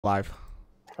Live.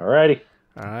 Alrighty.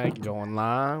 All right, going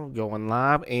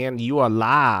live, and you are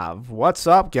live. What's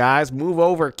up, guys? Move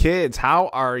over, kids. How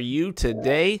are you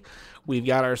today? We've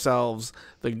got ourselves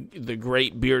the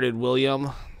great bearded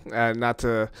William. Not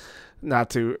to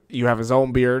you have his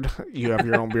own beard. You have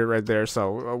your own beard right there.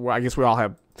 So I guess we all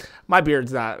have. My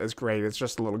beard's not as great. It's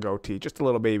just a little goatee, just a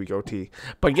little baby goatee.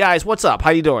 But guys, what's up? How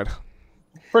you doing?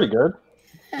 Pretty good.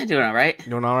 I'm doing all right.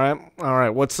 Doing all right. All right.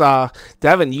 What's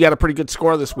Devin? You got a pretty good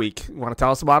score this week. You want to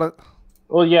tell us about it?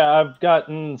 Well, yeah, I've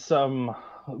gotten some.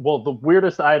 Well, the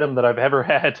weirdest item that I've ever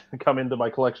had come into my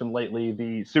collection lately: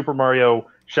 the Super Mario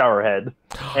shower head.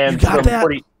 And You got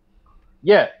that?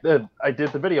 Yeah, I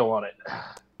did the video on it.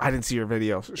 I didn't see your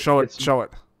video. Show it. Show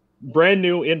it. Brand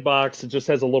new inbox. It just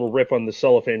has a little rip on the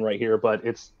cellophane right here, but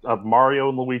it's a Mario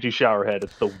and Luigi shower head.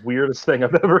 It's the weirdest thing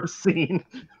I've ever seen,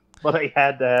 but I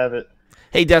had to have it.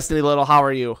 Hey, Destiny Little, how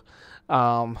are you?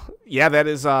 Yeah, that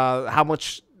is. How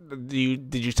much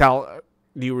did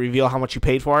you reveal how much you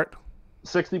paid for it?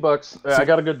 $60. I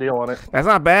got a good deal on it. That's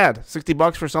not bad.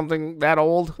 $60 for something that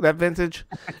old, that vintage,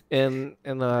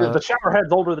 The shower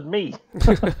head's older than me,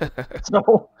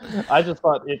 so I just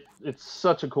thought it's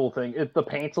such a cool thing. The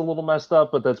paint's a little messed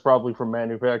up, but that's probably from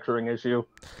manufacturing issue.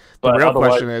 The real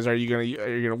question is, are you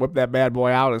gonna whip that bad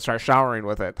boy out and start showering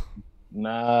with it?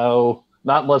 No,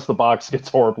 not unless the box gets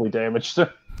horribly damaged.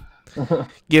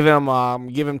 Give him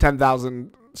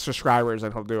 10,000 subscribers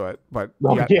and he'll do it. But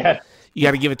you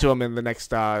got to give it to him in the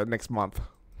next month.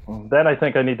 Then I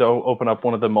think I need to open up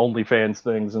one of them OnlyFans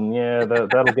things, and that'll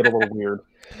get a little weird.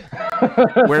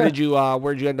 Where'd you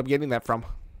end up getting that from?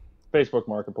 Facebook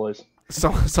Marketplace.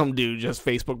 Some dude just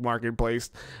Facebook Marketplace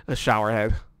a shower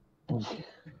head.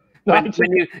 When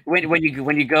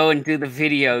you go and do the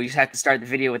video, you just have to start the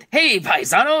video with "Hey,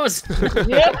 paisanos."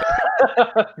 Yeah.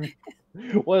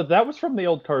 Well, that was from the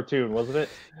old cartoon, wasn't it?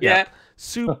 Yeah.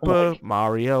 Super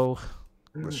Mario.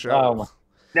 The show.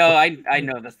 No, I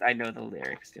know this. I know the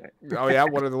lyrics to it. Oh yeah,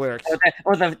 what are the lyrics?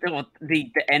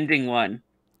 The ending one.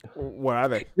 What are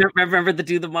they? Remember the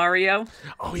Do the Mario?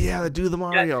 Oh yeah, the Do the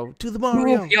Mario. Yeah. Do the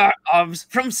Mario. Move your arms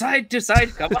from side to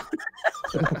side. Come on.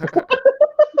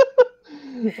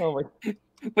 Oh my.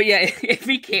 But yeah, it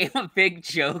became a big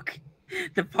joke.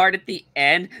 The part at the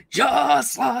end,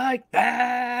 just like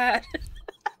that.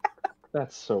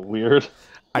 That's so weird.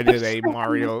 I did a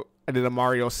Mario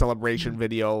celebration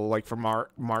video like for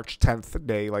March 10th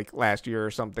day, like last year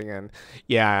or something, and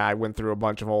yeah, I went through a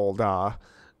bunch of old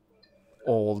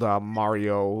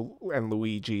Mario and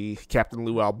Luigi, Captain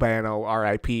Lou Albano,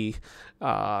 R.I.P.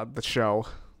 The show.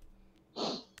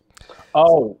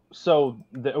 Oh, so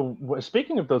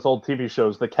speaking of those old TV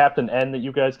shows, the Captain N that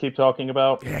you guys keep talking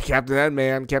about. Yeah, Captain N,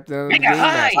 man. Captain N.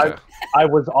 I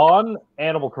was on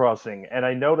Animal Crossing, and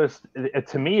I noticed,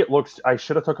 to me, it looks, I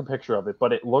should have took a picture of it,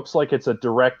 but it looks like it's a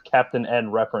direct Captain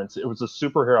N reference. It was a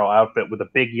superhero outfit with a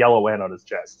big yellow N on his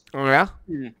chest. Oh, yeah?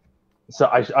 So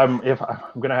I'm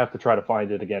going to have to try to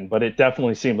find it again, but it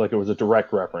definitely seemed like it was a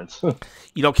direct reference.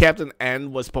 You know, Captain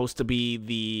N was supposed to be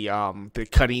the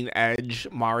cutting edge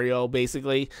Mario.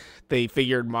 Basically, they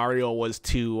figured Mario was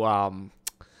too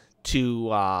G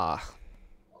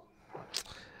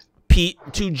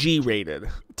rated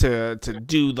to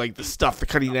do like the stuff, the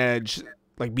cutting edge,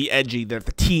 like be edgy that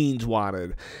the teens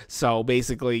wanted. So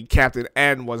basically, Captain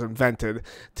N was invented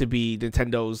to be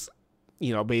Nintendo's,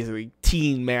 basically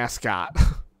teen mascot.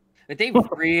 But they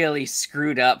really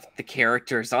screwed up the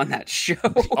characters on that show.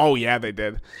 Oh yeah, they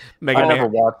did. I never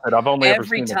watched it. I've only ever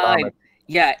seen the comic.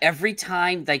 Yeah, every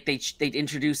time like they'd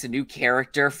introduce a new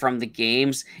character from the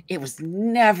games, it was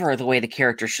never the way the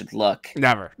character should look.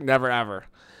 Never, ever.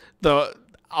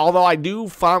 Although I do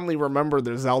fondly remember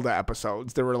the Zelda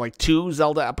episodes. There were like 2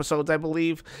 Zelda episodes, I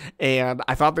believe, and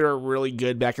I thought they were really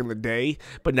good back in the day.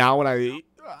 But now when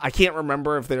I can't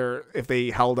remember if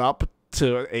they held up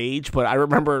to age, but I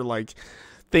remember like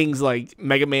things like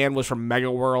Mega Man was from Mega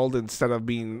World instead of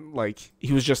being like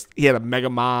he had a Mega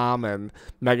Mom and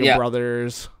Mega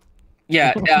Brothers.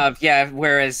 Yeah,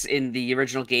 whereas in the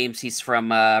original games he's from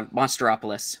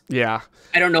Monsteropolis. Yeah.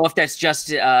 I don't know if that's just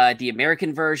the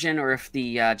American version or if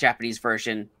the Japanese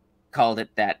version called it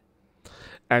that.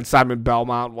 And Simon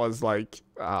Belmont was like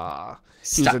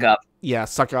stuck up. Yeah,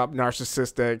 stuck up,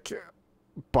 narcissistic,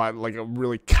 but like a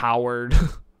really coward.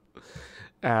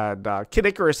 And Kid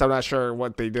Icarus, I'm not sure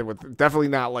what they did with. Definitely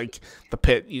not like the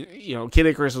Pit. Kid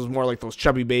Icarus was more like those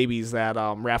chubby babies that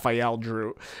Raphael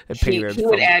drew and painted. He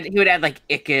would add like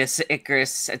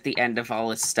Icarus at the end of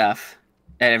all his stuff,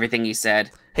 and everything he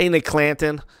said. Hey, Nick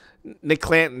Clanton. Nick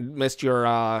Clanton missed your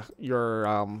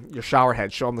shower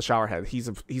head. Show him the shower head. He's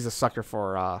a sucker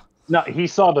for No, he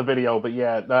saw the video, but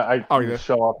yeah, I Oh, yeah.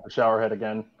 show off the shower head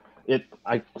again.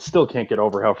 I still can't get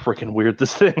over how freaking weird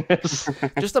this thing is.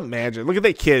 Just imagine. Look at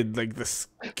that kid, like this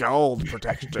gold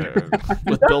protection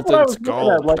with That's what I built-in was looking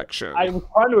skull at, like, protection. I was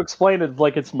trying to explain it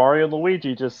like it's Mario and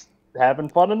Luigi just having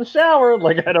fun in the shower.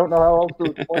 Like I don't know how else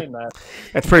to explain that.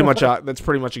 That's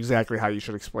pretty much exactly how you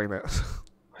should explain it.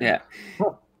 Yeah.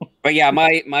 But yeah,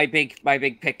 my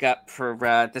big pickup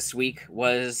for this week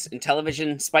was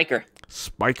Intellivision Spiker.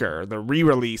 Spiker, the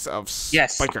re-release of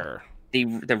Yes. Spiker.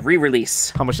 The re-release.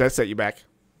 How much did that set you back?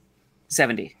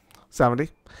 70. 70.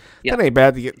 Yeah. That ain't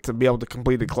bad to be able to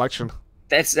complete the collection.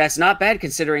 That's not bad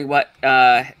considering what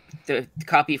the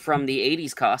copy from the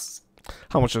 80s costs.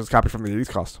 How much does a copy from the 80s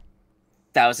cost?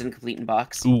 1,000 complete in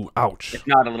box. Ooh, ouch. If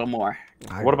not a little more.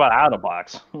 What about out of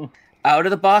box? Out of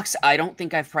the box, I don't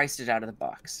think I've priced it out of the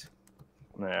box.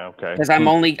 Yeah, okay. Because I'm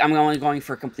only going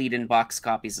for complete in box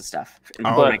copies of stuff in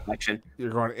my collection.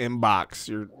 You're going inbox.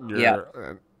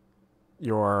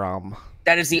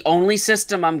 That is the only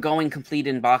system I'm going complete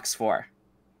in box for.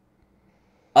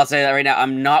 I'll say that right now.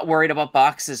 I'm not worried about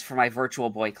boxes for my Virtual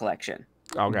Boy collection.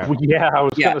 Okay. Yeah, I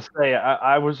was gonna say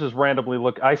I was just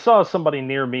randomly I saw somebody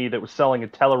near me that was selling a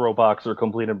Telero box or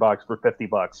complete in box for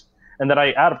 $50. And then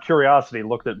I, out of curiosity,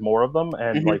 looked at more of them,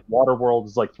 and like Waterworld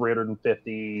is like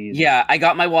 350. Yeah, I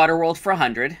got my Waterworld for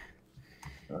 100.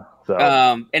 So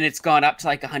And it's gone up to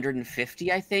like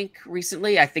 150, I think,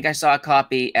 recently. I think I saw a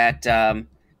copy at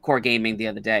Core Gaming the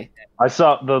other day. I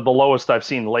saw the lowest I've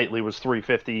seen lately was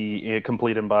 350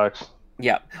 complete in box.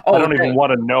 Yeah. I don't even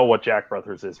want to know what Jack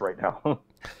Brothers is right now.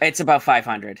 It's about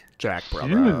 500. Jack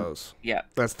Brothers. Yeah.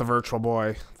 That's the Virtual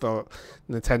Boy, the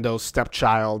Nintendo's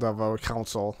stepchild of a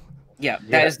console. Yeah,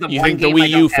 that is the You one think the game I Wii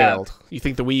U don't have. failed? You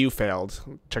think the Wii U failed?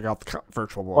 Check out the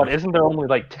Virtual Boy. But isn't there only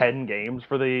like 10 games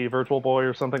for the Virtual Boy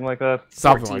or something like that?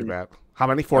 Something 14. like that. How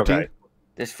many? 14? Okay.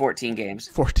 There's 14 games.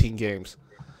 14 games.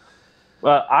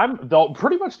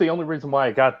 Pretty much the only reason why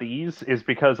I got these is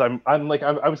because I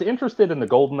was interested in the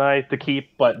GoldenEye to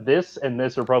keep, but this and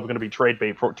this are probably going to be trade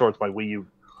bait towards my Wii U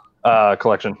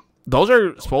collection. Those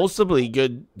are supposed to be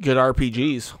good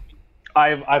RPGs.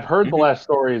 I've heard the last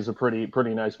story is a pretty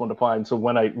nice one to find. So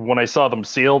when I saw them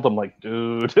sealed, I'm like,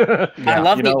 dude. I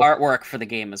love the artwork for the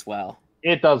game as well.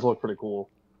 It does look pretty cool.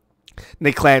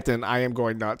 Nick Clanton, I am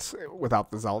going nuts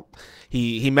without the Zelt.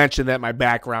 He mentioned that my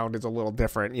background is a little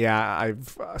different. Yeah,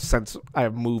 since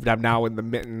I've moved, I'm now in the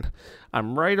mitten.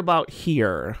 I'm right about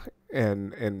here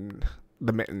in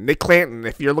the mitten. Nick Clanton,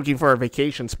 if you're looking for a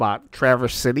vacation spot,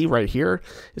 Traverse City right here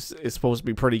is supposed to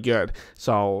be pretty good.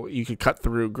 So you could cut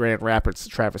through Grand Rapids to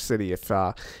Traverse City if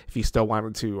you still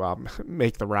wanted to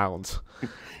make the rounds.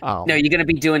 No, you're going to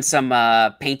be doing some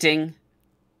painting,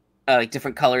 like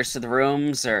different colors to the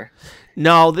rooms, or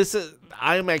no?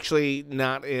 I'm actually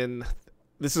not in.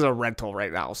 This is a rental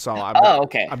right now, so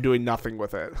okay. I'm doing nothing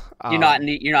with it. You're not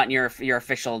in your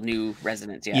official new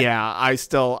residence yet. Yeah,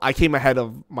 I came ahead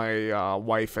of my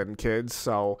wife and kids,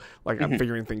 so like I'm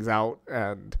figuring things out,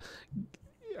 and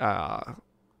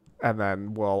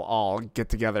then we'll all get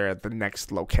together at the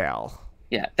next locale.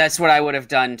 Yeah, that's what I would have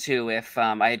done too if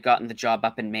I had gotten the job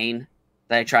up in Maine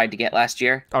that I tried to get last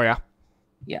year. Oh yeah.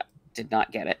 Yeah, did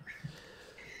not get it.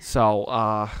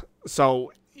 So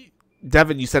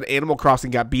Devin, you said Animal Crossing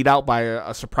got beat out by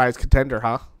a surprise contender,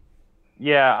 huh?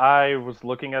 Yeah, I was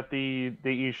looking at the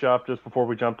eShop just before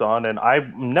we jumped on, and I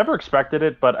never expected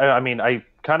it, but I mean, I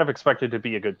kind of expected it to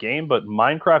be a good game, but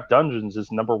Minecraft Dungeons is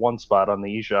 #1 spot on the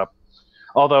eShop.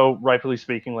 Although, rightfully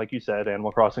speaking, like you said,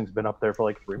 Animal Crossing's been up there for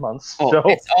like 3 months. Oh,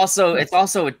 so it's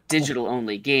also a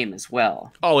digital-only game as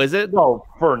well. Oh, is it? Well,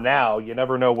 for now, you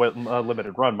never know what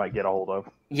Limited Run might get a hold of.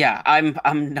 Yeah,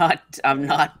 I'm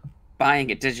not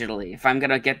buying it digitally. If I'm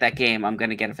gonna get that game, I'm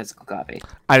gonna get a physical copy.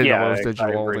 I didn't know it was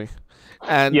digital only.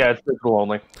 And yeah, it's digital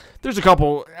only. There's a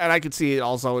couple, and I could see it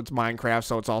also. It's Minecraft,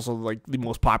 so it's also like the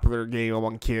most popular game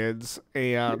among kids.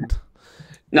 And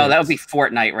no, that would be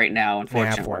Fortnite right now,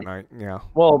 unfortunately. Yeah, Fortnite. Yeah.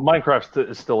 Well,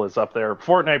 Minecraft still is up there.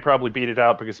 Fortnite probably beat it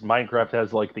out because Minecraft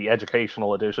has like the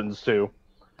educational editions too.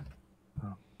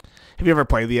 Have you ever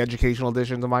played the educational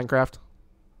editions of Minecraft?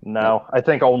 No, I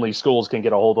think only schools can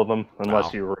get a hold of them unless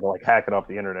Oh. you were like hacking off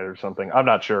the internet or something. I'm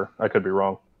not sure. I could be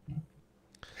wrong.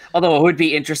 Although it would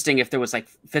be interesting if there was like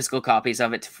physical copies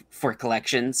of it for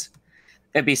collections.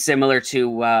 It'd be similar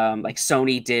to like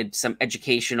Sony did some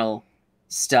educational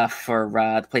stuff for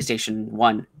the PlayStation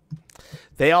 1.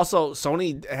 They also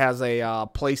Sony has a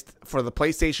for the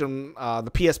PlayStation.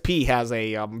 The PSP has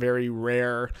a very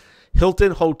rare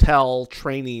Hilton Hotel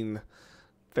training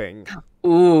thing.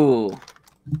 Ooh.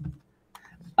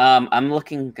 I'm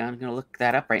gonna look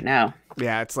that up right now.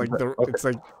 Yeah, it's like Okay. it's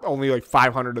like only like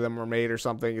 500 of them were made or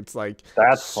something. It's like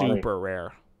That's super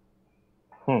rare.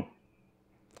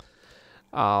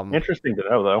 Interesting to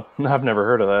know, though. I've never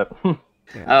heard of that.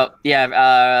 Yeah. Oh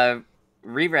yeah,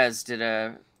 Rerez did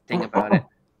a thing about it.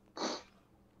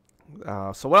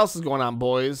 So what else is going on,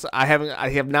 boys? I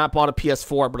have not bought a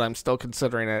PS4, but I'm still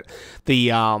considering it.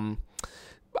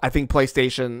 I think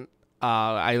PlayStation.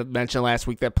 I mentioned last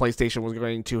week that PlayStation was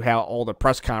going to hold a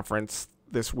press conference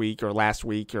this week or last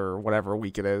week or whatever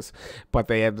week it is, but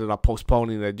they ended up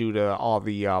postponing it due to all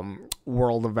the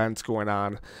world events going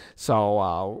on.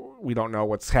 So we don't know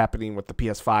what's happening with the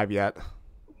PS5 yet.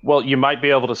 Well, you might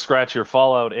be able to scratch your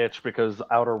Fallout itch because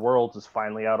Outer Worlds is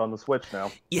finally out on the Switch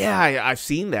now. Yeah, I've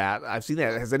seen that.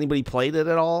 Has anybody played it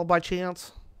at all by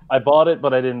chance? I bought it,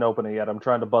 but I didn't open it yet. I'm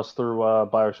trying to bust through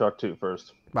Bioshock 2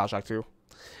 first. Bioshock 2.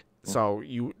 So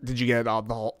did you get all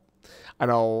the whole? I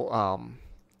know.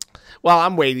 Well,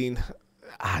 I'm waiting.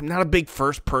 I'm not a big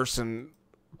first person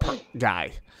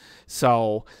guy,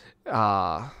 so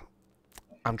I'm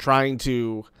trying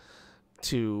to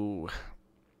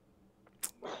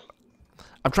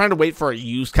wait for a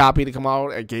used copy to come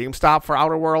out at GameStop for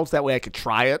Outer Worlds. That way I could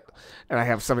try it, and I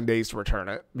have 7 days to return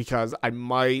it because it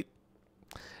might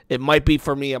be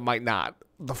for me, it might not.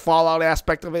 The Fallout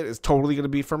aspect of it is totally going to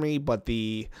be for me, but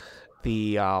the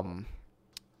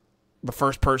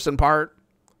first person part,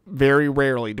 very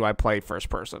rarely do I play first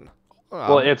person.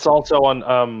 Well, it's also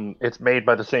on. It's made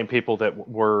by the same people that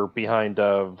were behind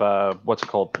of what's it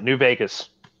called, New Vegas,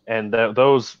 and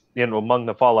those among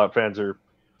the Fallout fans are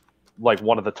like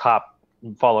one of the top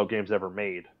Fallout games ever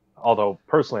made. Although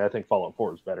personally, I think Fallout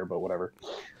 4 is better, but whatever.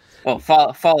 Well,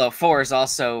 Fallout 4 is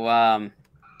also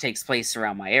takes place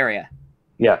around my area.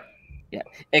 Yeah.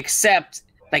 Except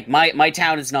like my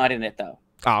town is not in it though.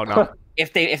 Oh no.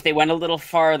 If they went a little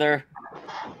farther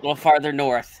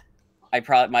north,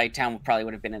 my town probably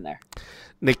would have been in there.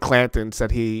 Nick Clanton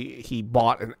said he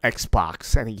bought an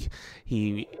Xbox and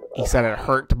he said it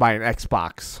hurt to buy an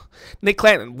Xbox. Nick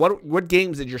Clanton, what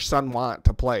games did your son want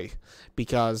to play?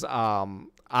 Because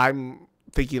I'm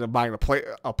thinking of buying a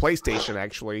PlayStation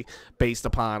actually based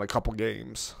upon a couple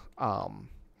games.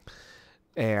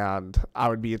 And I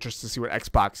would be interested to see what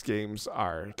Xbox games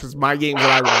are, because my games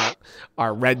that I want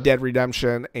are Red Dead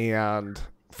Redemption and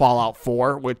Fallout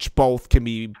 4, which both can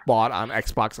be bought on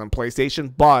Xbox and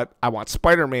PlayStation. But I want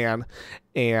Spider-Man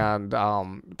and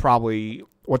probably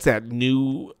what's that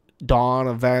New Dawn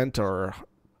event or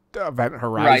Event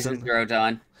Horizon Zero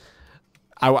Dawn.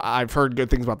 I've heard good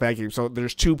things about that game. So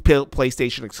there's two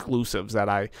PlayStation exclusives that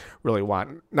I really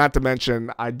want. Not to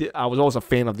mention, I was always a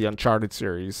fan of the Uncharted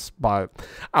series, but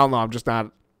I don't know. I'm just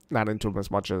not into them as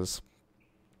much as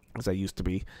I used to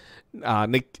be.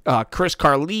 Chris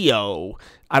Carleo,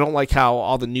 I don't like how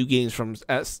all the new games from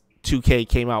S2K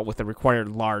came out with the required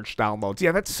large downloads.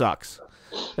 Yeah, that sucks.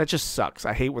 That just sucks.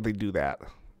 I hate when they do that.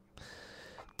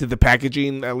 Did the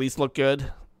packaging at least look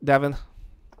good, Devin?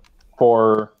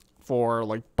 For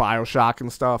like BioShock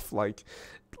and stuff, like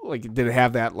did it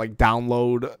have that like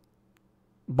download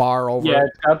bar over? Yeah,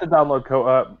 it's got the download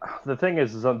code. The thing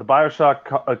is on the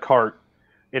BioShock cart,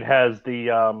 it has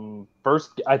the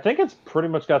first. I think it's pretty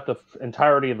much got the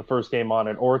entirety of the first game on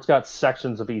it, or it's got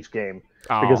sections of each game.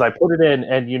 Because I put it in,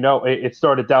 and it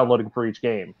started downloading for each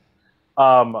game.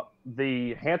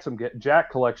 The Handsome Jack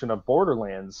collection of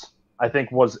Borderlands, I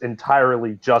think, was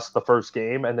entirely just the first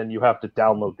game, and then you have to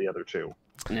download the other two.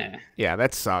 Yeah,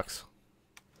 that sucks.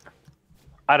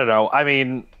 I don't know. I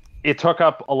mean, it took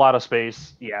up a lot of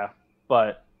space, yeah,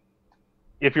 but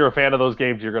if you're a fan of those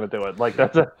games, you're going to do it. Like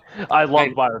I love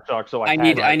BioShock, so I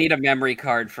need a memory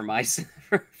card for my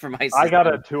for my system. I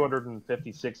got a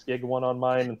 256 gig one on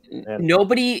mine. And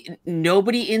nobody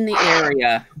in the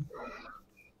area,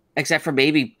 except for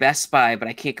maybe Best Buy, but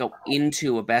I can't go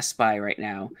into a Best Buy right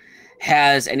now,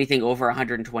 has anything over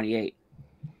 128.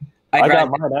 I got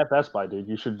mine at Best Buy, dude.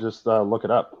 You should just look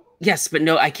it up. Yes, but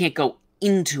no, I can't go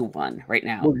into one right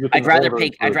now. Well, I'd rather pay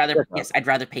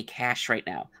cash right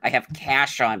now. I have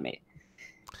cash on me.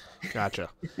 Gotcha.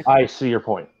 I see your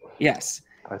point. Yes.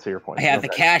 I see your point. I have the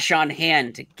cash on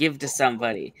hand to give to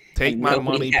somebody. Take my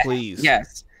money, please.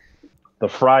 Yes. The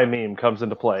Fry meme comes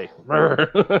into play.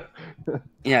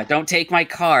 Yeah, don't take my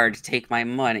card, take my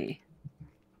money.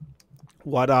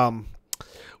 What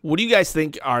do you guys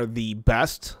think are the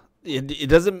best? It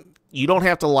doesn't. You don't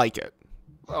have to like it,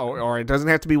 or it doesn't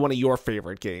have to be one of your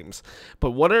favorite games.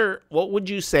 But what would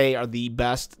you say are the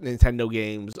best Nintendo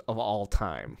games of all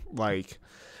time? Like,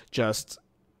 just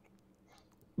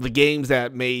the games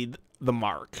that made the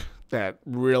mark, that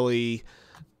really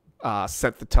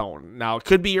set the tone. Now, it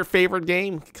could be your favorite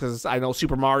game, because I know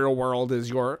Super Mario World is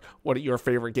your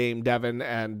favorite game, Devin,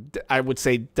 and I would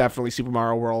say definitely Super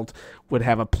Mario World would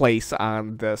have a place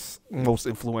on this most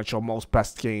influential, most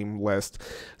best game list.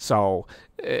 So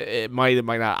it might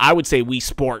not. I would say Wii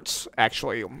Sports,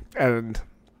 actually, and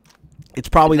it's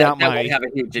probably not that my... would have a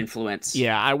huge influence.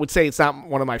 Yeah, I would say it's not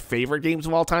one of my favorite games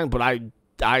of all time, but I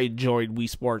enjoyed Wii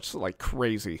Sports like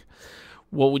crazy.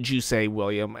 What would you say,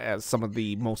 William, as some of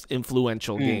the most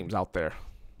influential games out there?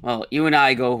 Well, you and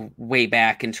I go way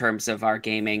back in terms of our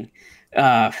gaming.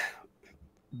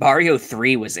 Mario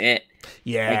 3 was it.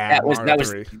 Yeah, that was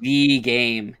the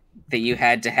game that you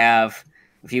had to have.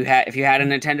 If you had a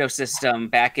Nintendo system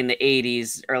back in the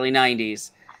 80s, early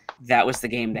 90s, that was the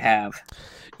game to have.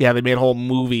 Yeah, they made a whole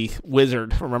movie,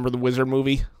 Wizard. Remember the Wizard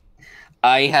movie?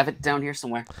 I have it down here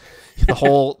somewhere. They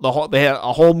had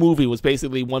a whole movie was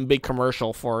basically one big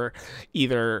commercial for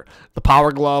either the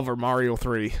Power Glove or Mario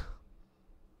 3.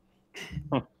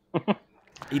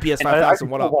 EPS 5000,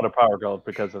 what up? I still want a Power Glove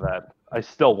because of that. I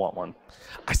still want one.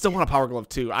 I still want a Power Glove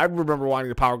too. I remember wanting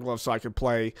the Power Glove so I could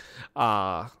play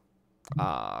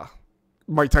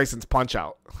Mike Tyson's Punch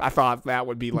Out. I thought that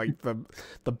would be like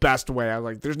the best way. I was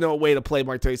like, there's no way to play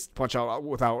Mike Tyson's Punch Out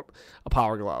without a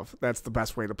Power Glove. That's the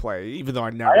best way to play, even though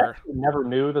I never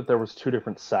knew that there was two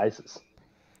different sizes.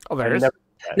 Oh, there is?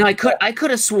 No, I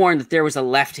could have sworn that there was a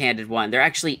left-handed one. There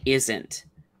actually isn't.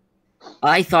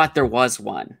 I thought there was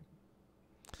one.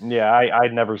 Yeah, I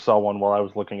never saw one while I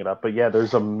was looking it up. But yeah,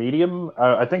 there's a medium.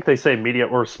 I think they say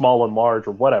medium or small and large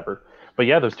or whatever. But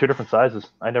yeah, there's two different sizes.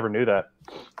 I never knew that.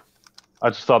 I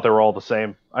just thought they were all the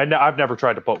same. I've never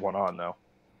tried to put one on, though.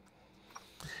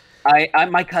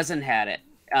 My cousin had it.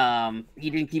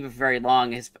 He didn't keep it very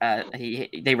long.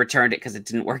 They returned it because it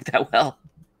didn't work that well.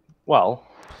 Well,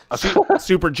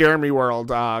 Super Jeremy World,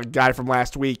 guy from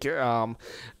last week, who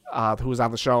was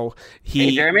on the show. Hey,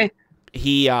 Jeremy?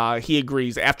 He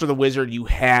agrees. After the Wizard, you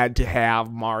had to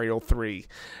have Mario 3.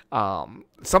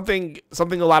 Something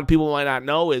a lot of people might not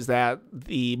know is that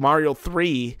the Mario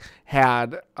 3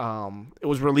 had it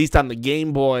was released on the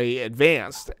Game Boy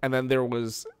Advanced, and then there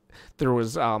was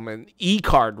an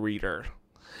e-card reader,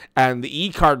 and the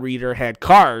e-card reader had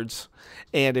cards,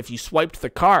 and if you swiped the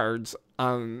cards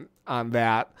on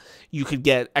that, you could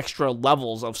get extra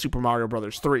levels of Super Mario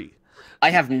Brothers 3. I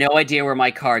have no idea where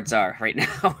my cards are right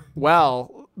now.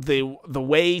 Well, the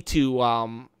way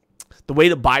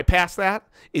to bypass that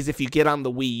is if you get on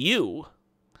the Wii U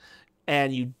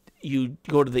and you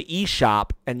go to the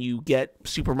eShop and you get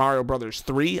Super Mario Brothers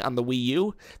 3 on the Wii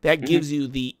U, that gives you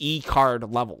the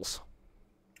e-card levels.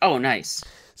 Oh, nice.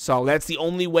 So that's the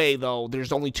only way, though.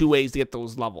 There's only two ways to get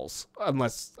those levels,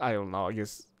 unless I don't know.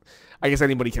 I guess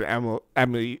anybody can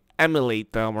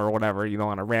emulate them or whatever,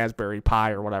 on a Raspberry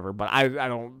Pi or whatever. But I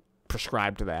don't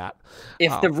prescribe to that.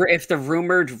 If the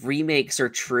rumored remakes are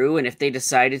true, and if they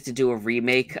decided to do a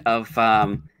remake of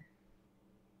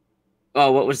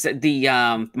what was it?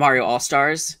 The Mario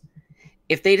All-Stars.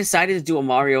 If they decided to do a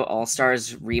Mario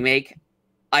All-Stars remake,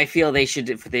 I feel they should,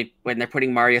 when they're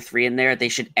putting Mario 3 in there, they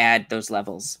should add those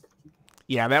levels.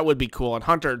 Yeah, that would be cool. And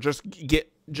Hunter, just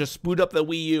boot up the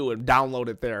Wii U and download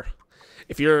it there.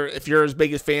 If you're as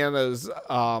big a fan as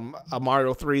a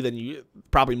Mario 3, then you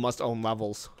probably must own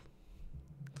levels.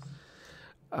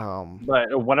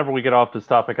 But whenever we get off this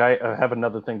topic, I have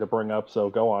another thing to bring up, so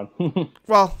go on.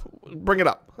 Well, bring it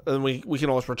up, and we can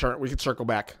always return. We can circle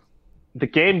back. The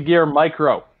Game Gear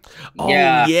Micro. Oh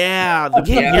yeah, the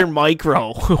Game Gear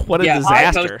Micro. What a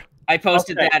disaster! I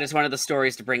posted that as one of the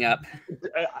stories to bring up.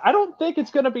 I don't think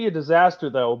it's going to be a disaster,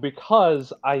 though,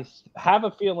 because I have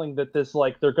a feeling that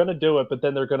they're going to do it, but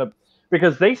then they're going to,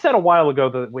 because they said a while ago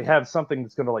that we have something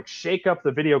that's going to shake up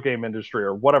the video game industry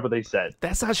or whatever they said.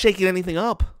 That's not shaking anything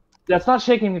up. That's not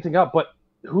shaking anything up, but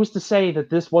who's to say that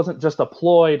this wasn't just a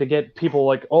ploy to get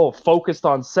people focused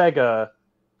on Sega,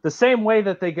 the same way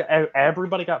that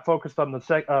everybody got focused on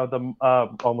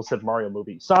the almost said Mario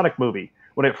movie, Sonic movie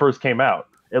when it first came out.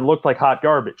 It looked like hot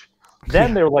garbage.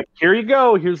 Then they were like, here you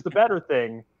go, here's the better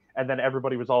thing. And then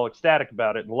everybody was all ecstatic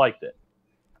about it and liked it.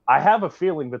 I have a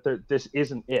feeling that this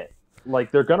isn't it.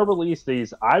 They're going to release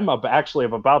these. I'm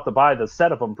about to buy the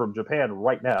set of them from Japan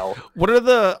right now. What are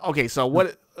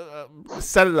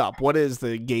set it up. What is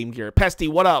the Game Gear? Pesty,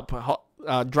 what up?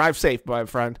 Drive safe, my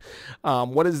friend.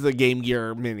 What is the Game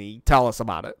Gear Mini? Tell us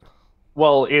about it.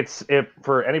 Well,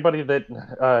 for anybody that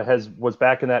was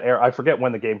back in that era. I forget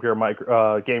when the Game Gear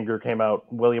came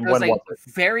out. William, when was it?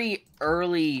 Very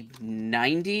early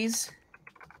 90s.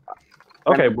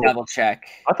 Okay, double check.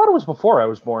 I thought it was before I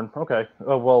was born. Okay,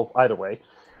 well, either way,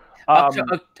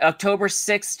 October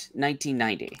 6th,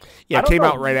 1990. Yeah, I it don't came know.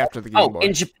 out right after the Game Boy.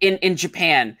 In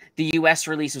Japan, the US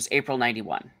release was April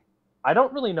 91. I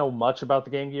don't really know much about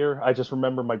the Game Gear. I just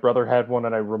remember my brother had one,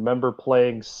 and I remember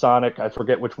playing Sonic. I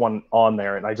forget which one on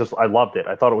there, and I loved it.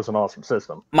 I thought it was an awesome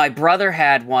system. My brother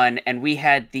had one, and we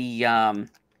had the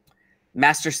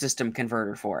Master System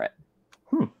converter for it.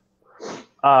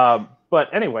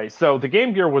 But anyway, so the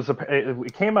Game Gear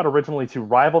it came out originally to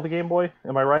rival the Game Boy.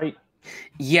 Am I right?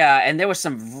 Yeah, and there was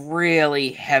some really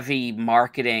heavy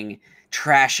marketing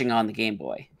trashing on the Game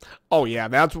Boy. Oh yeah,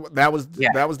 that was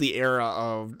the era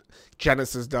of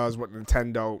Genesis does what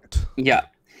Nintendo don't. Yeah,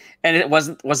 and it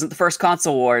wasn't the first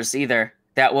console wars either.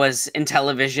 That was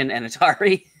Intellivision and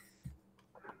Atari.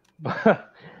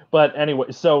 But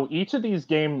anyway, so each of these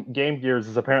Game Gears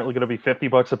is apparently going to be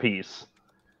 $50 a piece.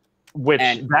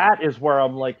 That is where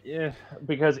I'm like,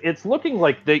 because it's looking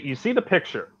like you see the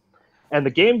picture, and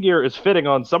the Game Gear is fitting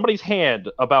on somebody's hand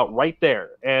about right there,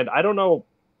 and I don't know,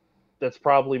 that's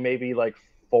probably maybe like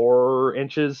 4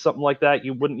 inches, something like that.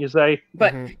 Wouldn't you say?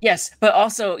 But yes, but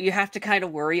also you have to kind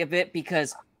of worry a bit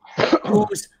because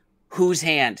whose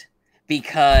hand?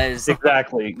 Because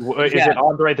exactly, is it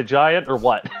Andre the Giant or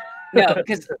what? No,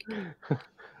 because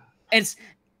it's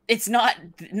not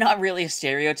really a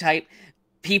stereotype.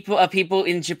 People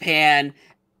in Japan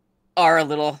are a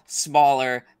little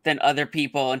smaller than other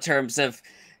people in terms of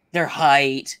their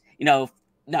height. You know,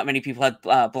 not many people have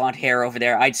blonde hair over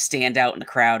there. I'd stand out in the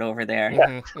crowd over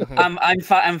there. I'm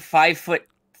 5'3",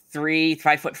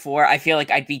 5'4". I feel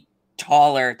like I'd be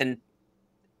taller than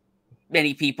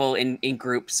many people in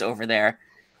groups over there.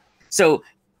 So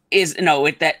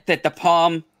that the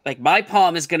palm, like my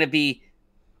palm, is going to be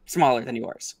smaller than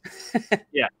yours.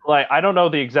 Yeah, like I don't know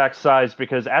the exact size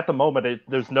because at the moment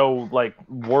there's no like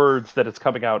words that it's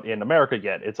coming out in America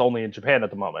yet. It's only in Japan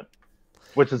at the moment,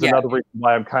 which is another reason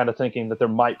why I'm kind of thinking that there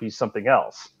might be something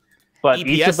else. But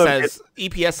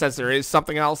EPS says there is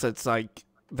something else. It's like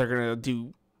they're gonna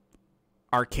do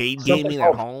arcade gaming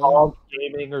at home,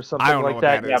 gaming or something like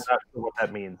that. Yeah, I'm not sure what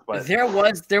that means, but there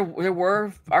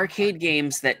were arcade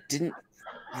games that didn't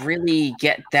really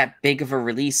get that big of a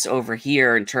release over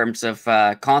here in terms of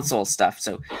console stuff.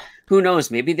 So who knows?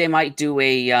 Maybe they might do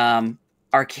a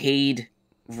arcade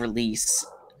release,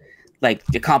 like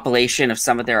the compilation of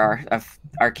some of their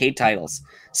arcade titles,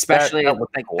 especially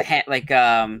like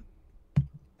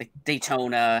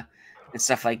Daytona and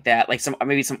stuff like that. Like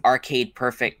maybe some Arcade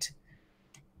Perfect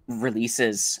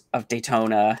releases of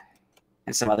Daytona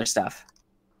and some other stuff.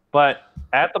 But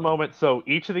at the moment, so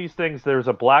each of these things, there's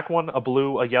a black one, a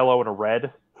blue, a yellow, and a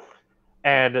red.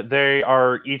 And they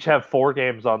each have 4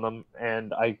 games on them.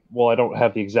 And I don't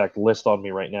have the exact list on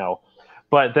me right now.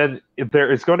 But then there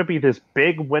is going to be this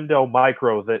big window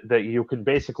micro that you can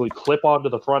basically clip onto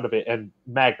the front of it and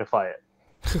magnify it.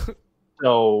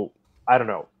 So, I don't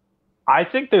know. I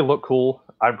think they look cool.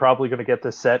 I'm probably going to get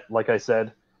this set, like I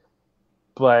said.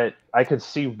 But I can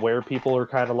see where people are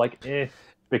kind of like,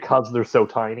 because they're so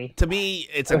tiny. To me,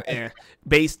 it's an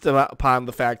based upon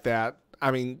the fact that,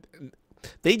 I mean,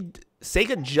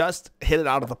 Sega just hit it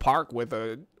out of the park with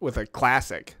a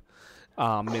classic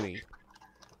mini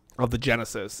of the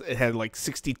Genesis. It had like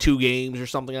 62 games or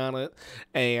something on it,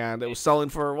 and it was selling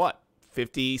for what,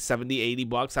 50, 70,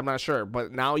 $80? I'm not sure,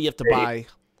 but now you have to buy,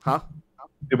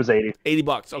 It was 80.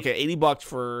 $80. Okay,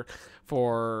 $80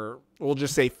 for we'll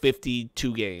just say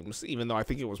 52 games, even though I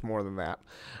think it was more than that.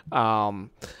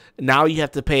 Now you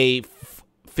have to pay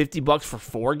 $50 for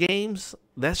 4 games.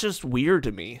 That's just weird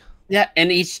to me. Yeah,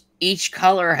 and each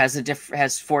color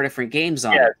has 4 different games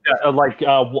on it. Yeah, like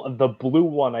the blue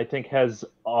one I think has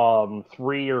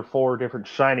 3 or 4 different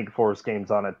Shining Force games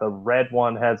on it. The red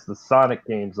one has the Sonic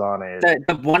games on it.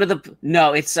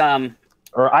 It's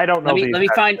or I don't know.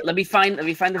 Let me find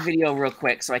the video real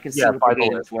quick so I can see what the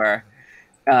games were.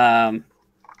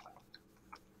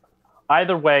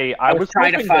 Either way, I was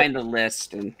trying to find the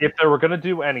list. And if they were going to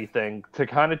do anything to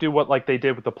kind of do what like they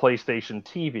did with the PlayStation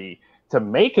TV, to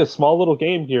make a small little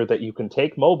Game Gear that you can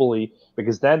take mobily,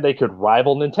 because then they could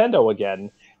rival Nintendo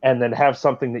again, and then have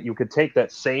something that you could take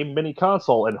that same mini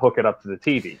console and hook it up to the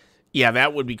TV. Yeah,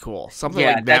 that would be cool. Something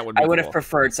like that would be I would cool. have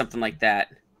preferred something like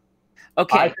that.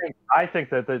 Okay. I think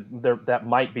that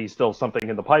might be still something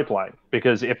in the pipeline,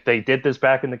 because if they did this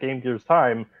back in the Game Gear's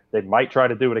time, they might try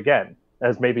to do it again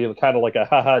as maybe kind of like a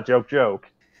haha joke.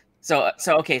 So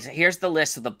here's the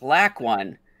list. So the black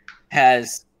one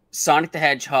has Sonic the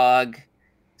Hedgehog,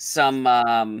 some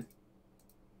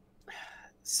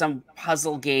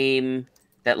puzzle game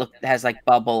that has like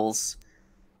bubbles.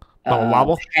 Bubble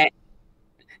Wobble?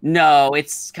 No, it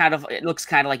looks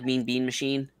kind of like Mean Bean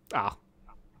Machine. Ah.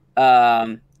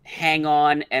 Hang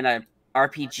On and a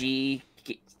RPG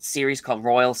series called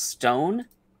Royal Stone.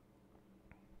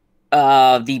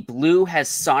 The blue has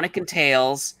Sonic and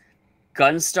Tails,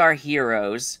 Gunstar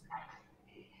Heroes,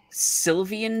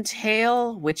 Sylvian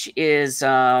Tale, which is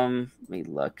let me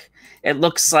look. It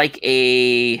looks like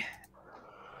a.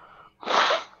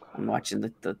 I'm watching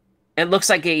the. It looks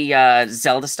like a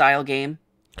Zelda style game.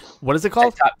 What is it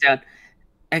called? Top down.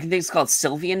 I think it's called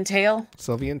Sylvian Tale.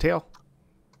 Sylvian Tale.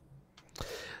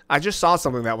 I just saw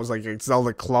something that was like a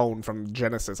Zelda clone from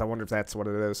Genesis. I wonder if that's what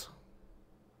it is.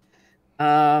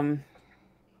 I've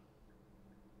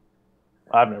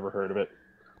never heard of it.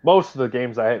 Most of the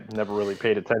games I have never really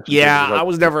paid attention to. Yeah, Like, I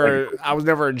was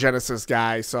never a Genesis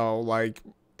guy, so like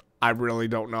I really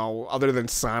don't know other than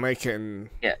Sonic and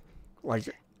like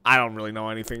I don't really know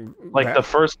anything. Like the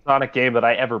first Sonic game that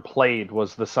I ever played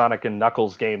was the Sonic and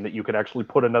Knuckles game that you could actually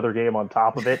put another game on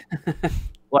top of it.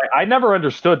 Like I never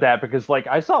understood that because like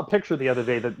I saw a picture the other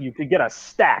day that you could get a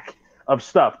stack of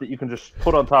stuff that you can just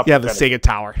put on top. Yeah, of the Sega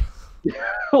Tower.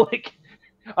 Like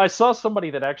I saw somebody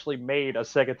that actually made a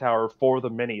Sega Tower for the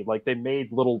Mini. Like they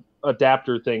made little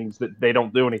adapter things that they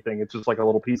don't do anything. It's just like a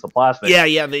little piece of plastic.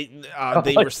 Yeah,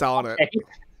 they were selling it.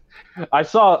 I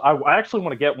actually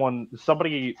want to get one.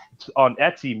 Somebody on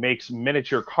Etsy makes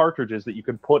miniature cartridges that you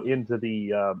can put into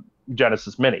the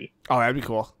Genesis Mini. Oh, that'd be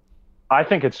cool. I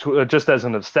think it's just as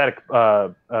an aesthetic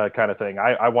kind of thing.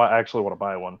 I actually want to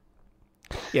buy one.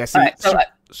 Yeah, see,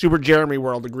 Super Jeremy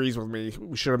World agrees with me.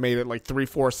 We should have made it like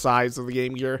 3/4 size of the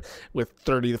Game Gear with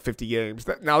 30 to 50 games.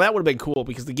 Now that would have been cool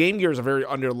because the Game Gear is a very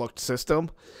underlooked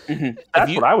system. Mm-hmm.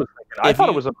 That's what I was thinking. I thought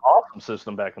it was an awesome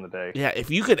system back in the day. Yeah, if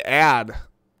you could add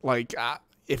like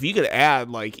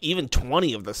even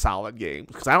 20 of the solid games,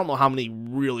 because I don't know how many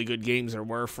really good games there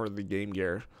were for the Game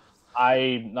Gear.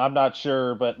 I'm not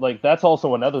sure, but like that's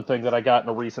also another thing that I got in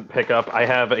a recent pickup. I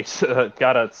have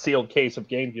got a sealed case of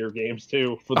Game Gear games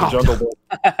too for the Jungle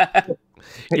Book.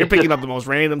 You're picking up the most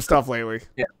random stuff lately.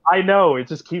 Yeah, I know, it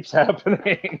just keeps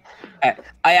happening. I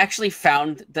actually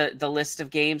found the list of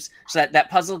games. So that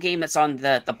puzzle game that's on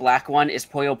the black one is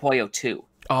Puyo Puyo 2.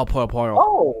 Oh, Puyo Puyo.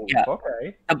 Oh, yeah.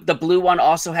 Okay. The blue one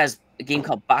also has a game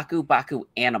called Baku Baku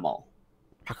Animal.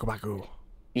 Baku Baku.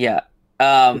 Yeah.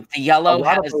 The yellow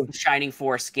has the Shining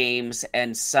Force games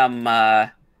and some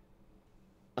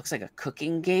looks like a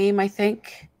cooking game, I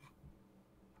think.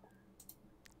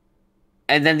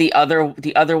 And then the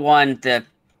other one, the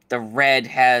red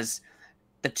has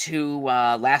the two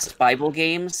Last Bible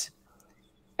games,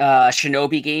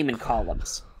 Shinobi game and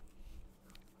Columns.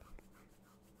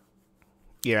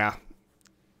 Yeah.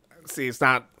 See, it's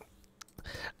not.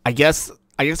 I guess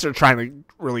they're trying to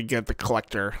really get the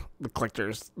collectors.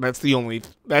 That's the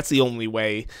only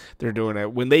way they're doing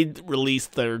it. When they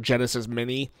released their Genesis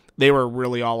Mini, they were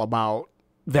really all about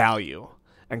value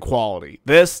and quality.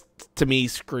 This to me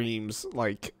screams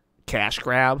like cash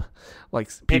grab.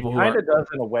 Like people it kind of does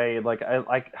in a way. Like I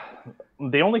like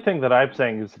the only thing that I'm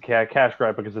saying is cash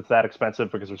grab because it's that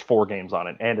expensive because there's 4 games on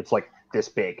it and it's like this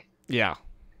big. Yeah.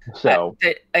 So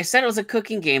I said it was a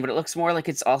cooking game, but it looks more like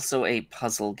it's also a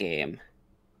puzzle game.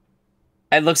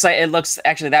 It looks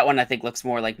actually that one I think looks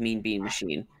more like Mean Bean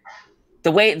Machine.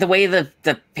 The way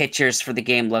the pictures for the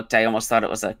game looked, I almost thought it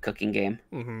was a cooking game.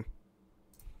 Mm-hmm.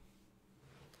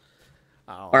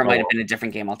 Or it might have been a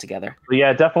different game altogether.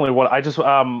 Yeah, definitely. What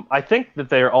I think that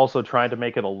they're also trying to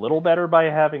make it a little better by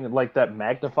having like that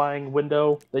magnifying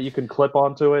window that you can clip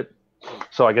onto it.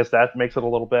 So I guess that makes it a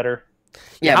little better.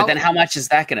 Yeah, but then how much is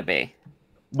that going to be?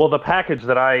 Well, the package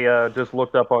that I just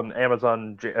looked up on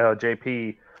Amazon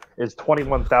JP is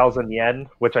 21,000 yen,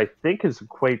 which I think is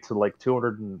equate to like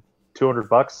 $200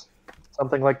 bucks,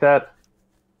 something like that.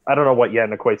 I don't know what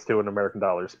yen equates to in American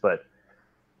dollars, but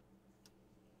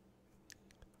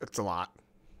it's a lot.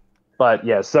 But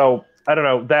yeah, so I don't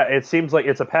know, that it seems like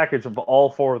it's a package of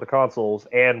all 4 of the consoles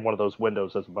and one of those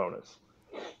windows as a bonus.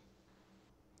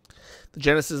 The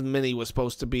Genesis Mini was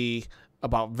supposed to be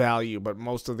about value, but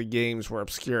most of the games were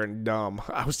obscure and dumb.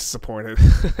 I was disappointed.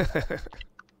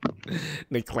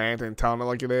 Nick Clanton telling it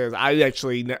like it is. I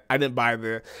didn't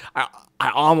buy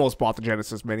I almost bought the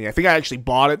Genesis Mini. I think I actually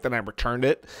bought it, then I returned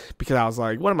it because I was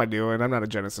like, what am I doing? I'm not a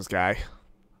Genesis guy.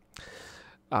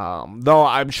 Though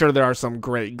I'm sure there are some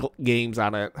great games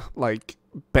on it, like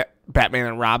Batman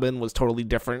and Robin was totally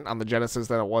different on the Genesis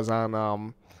than it was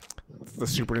on the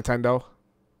Super Nintendo.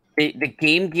 The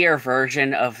Game Gear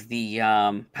version of the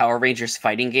Power Rangers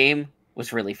fighting game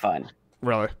was really fun.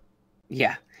 Really?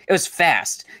 Yeah. It was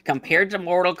fast. Compared to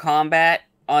Mortal Kombat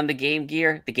on the Game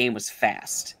Gear, the game was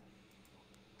fast.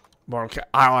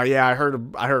 Oh yeah, I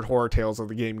heard horror tales of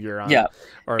the Game Gear on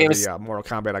or the Mortal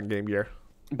Kombat on Game Gear.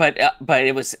 but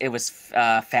it was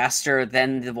faster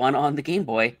than the one on the Game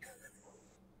Boy.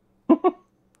 Oh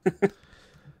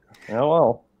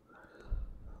well.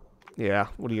 Yeah,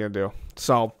 what are you gonna do?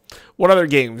 So, what other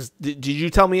games? Did you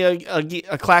tell me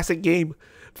a classic game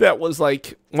that was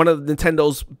like one of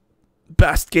Nintendo's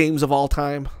best games of all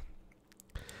time?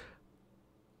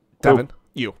 Devin,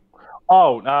 you.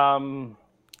 Oh,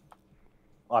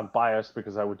 I'm biased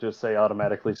because I would just say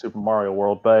automatically Super Mario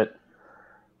World, but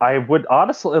I would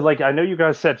honestly I know you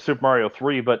guys said Super Mario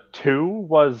 3, but 2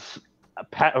 was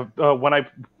when I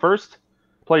first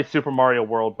played Super Mario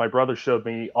World, my brother showed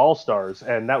me All Stars,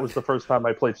 and that was the first time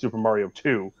I played Super Mario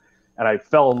 2, and I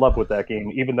fell in love with that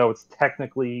game, even though it's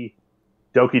technically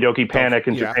Doki Doki Panic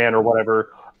in Japan or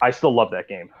whatever. I still love that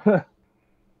game.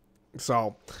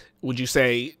 So, would you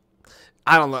say?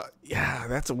 I don't know. Yeah,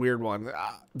 that's a weird one.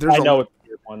 I know it's a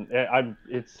weird one.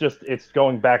 It's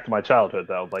going back to my childhood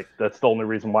though. Like that's the only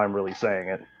reason why I'm really saying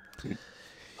it.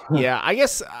 Yeah, I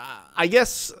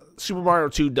guess Super Mario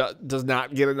 2 does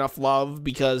not get enough love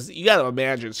because you got to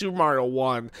imagine Super Mario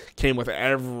 1 came with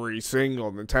every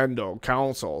single Nintendo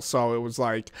console, so it was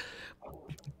like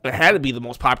it had to be the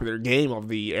most popular game of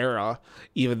the era,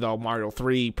 even though Mario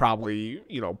 3 probably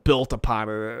built upon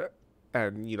it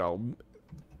and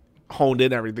honed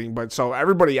in everything. But so I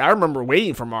remember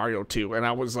waiting for Mario 2, and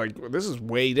I was like, this is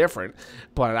way different.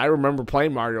 But I remember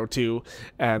playing Mario 2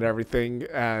 and everything,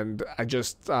 and I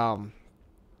just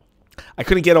I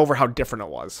couldn't get over how different it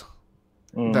was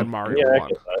than Mario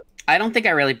 1. I don't think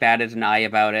I really batted an eye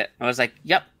about it. I was like,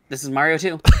 yep, this is Mario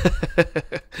 2.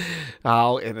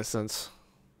 Oh, innocence.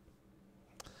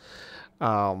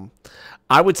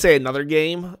 I would say another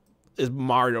game is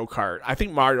Mario Kart. I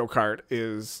think Mario Kart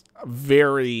is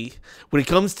very, when it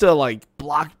comes to like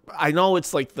I know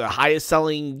it's like the highest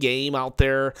selling game out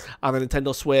there on the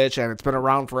Nintendo Switch and it's been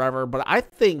around forever, but I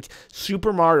think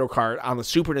Super Mario Kart on the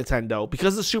Super Nintendo,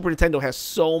 because the Super Nintendo has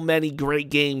so many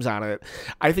great games on it,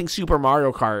 I think Super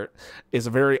Mario Kart is a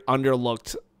very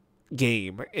underlooked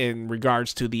game in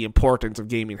regards to the importance of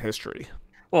gaming history.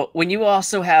 Well, when you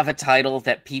also have a title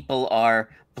that people are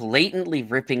blatantly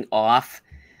ripping off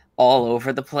all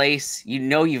over the place,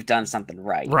 you've done something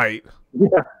right. Right.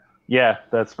 Yeah,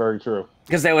 that's very true.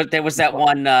 Because there was that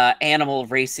one animal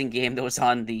racing game that was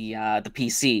on the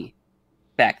PC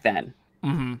back then.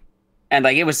 Mm-hmm. And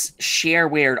like it was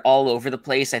shareware all over the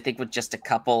place, I think with just a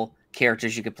couple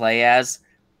characters you could play as.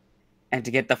 And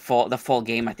to get the full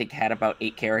game, I think had about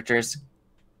 8 characters.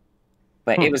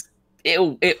 But it was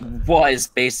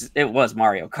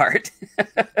Mario Kart.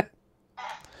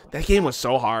 That game was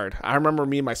so hard. I remember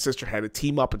me and my sister had to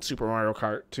team up in Super Mario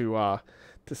Kart to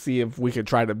see if we could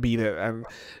try to beat it, and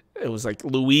it was like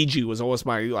Luigi was always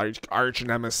my arch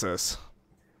nemesis.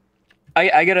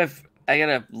 I gotta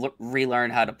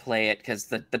relearn how to play it because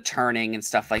the turning and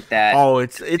stuff like that. Oh,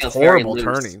 it's horrible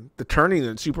turning. The turning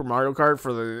in Super Mario Kart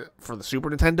for the Super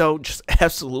Nintendo just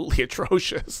absolutely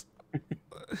atrocious.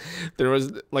 There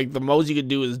was like the most you could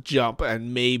do is jump,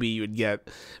 and maybe you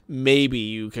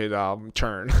could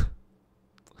turn.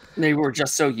 Maybe we're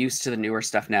just so used to the newer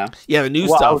stuff now. Yeah, the new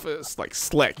stuff is like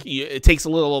slick. It takes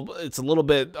it's a little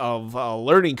bit of a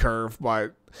learning curve,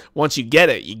 but once you get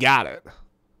it, you got it.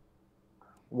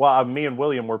 Well, me and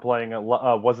William were playing.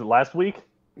 Was it last week?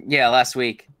 Yeah, last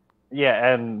week.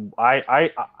 Yeah, and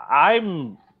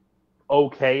I'm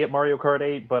okay at Mario Kart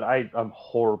 8, but I'm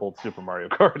horrible at Super Mario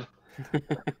Kart.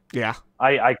 Yeah,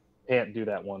 I can't do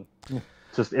that one.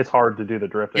 It's hard to do the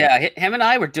drifting. Yeah, him and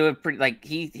I were doing pretty. Like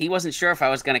he wasn't sure if I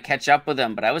was going to catch up with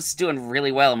him, but I was doing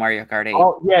really well in Mario Kart 8.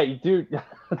 Oh yeah, dude.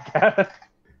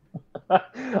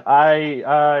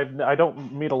 I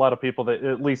don't meet a lot of people that,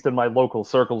 at least in my local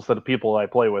circles, that the people I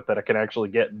play with that can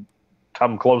actually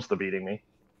come close to beating me.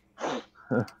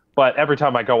 But every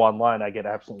time I go online, I get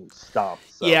absolutely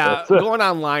stomped. So yeah, going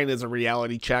online is a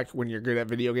reality check when you're good at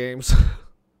video games.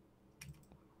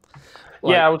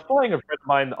 Yeah, I was playing a friend of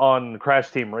mine on Crash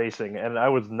Team Racing, and I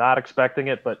was not expecting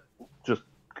it, but just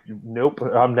nope,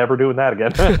 I'm never doing that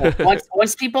again.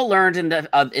 once people learned in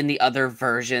the other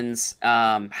versions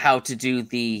how to do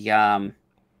the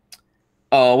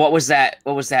what was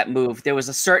that move? There was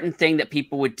a certain thing that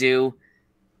people would do,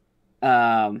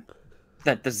 that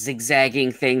the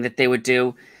zigzagging thing that they would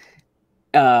do.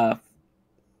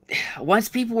 Once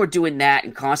people were doing that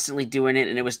and constantly doing it,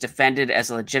 and it was defended as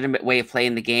a legitimate way of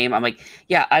playing the game, I'm like,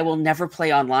 yeah, I will never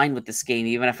play online with this game,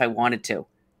 even if I wanted to.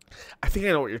 I think I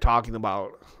know what you're talking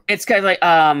about. It's kind of like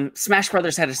Smash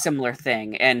Brothers had a similar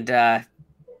thing, and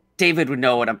David would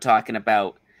know what I'm talking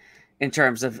about in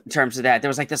terms of that. There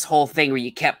was like this whole thing where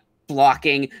you kept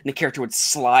blocking, and the character would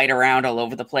slide around all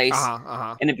over the place.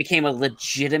 Uh-huh. And it became a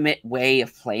legitimate way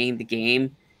of playing the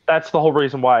game. That's the whole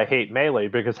reason why I hate Melee,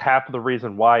 because half of the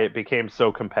reason why it became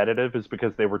so competitive is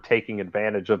because they were taking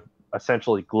advantage of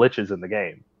essentially glitches in the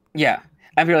game. Yeah.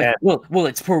 I'd be like, well,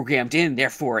 it's programmed in,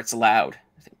 therefore it's allowed.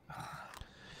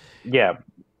 Yeah.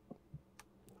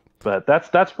 But that's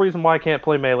the reason why I can't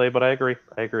play Melee, but I agree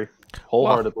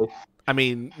wholeheartedly. Well, I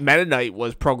mean, Meta Knight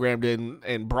was programmed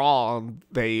in Brawl, and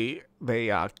they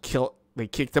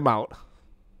kicked him out.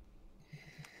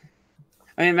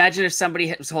 I mean, imagine if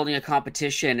somebody was holding a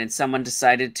competition and someone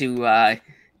decided to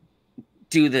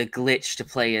do the glitch to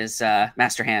play as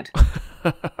Master Hand.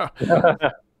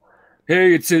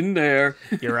 Hey, it's in there.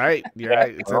 You're right.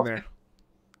 It's in there.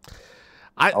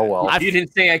 You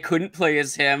didn't say I couldn't play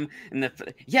as him.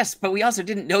 Yes, but we also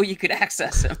didn't know you could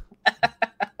access him.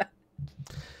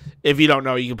 If you don't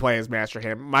know, you can play as Master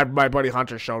Hand. My buddy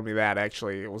Hunter showed me that,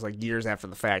 actually. It was like years after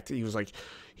the fact. He's like,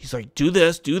 do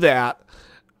this, do that.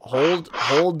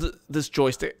 Hold this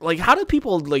joystick. Like, how did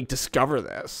people like discover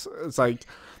this? It's like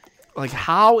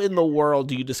how in the world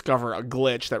do you discover a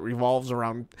glitch that revolves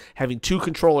around having two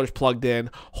controllers plugged in,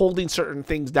 holding certain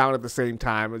things down at the same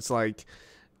time? It's like,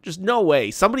 just no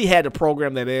way. Somebody had to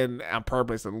program that in on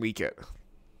purpose and leak it.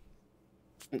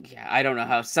 Yeah, I don't know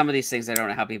how some of these things. I don't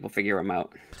know how people figure them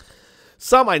out.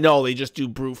 Some I know they just do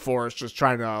brute force, just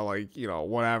trying to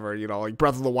whatever. Like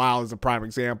Breath of the Wild is a prime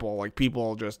example. Like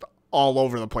people just all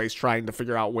over the place trying to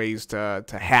figure out ways to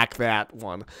hack that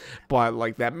one. But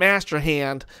like that Master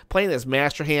Hand, playing as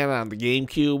Master Hand on the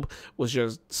GameCube was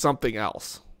just something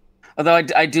else. Although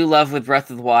I do love with Breath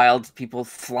of the Wild, people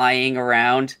flying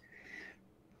around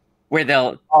where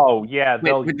they'll with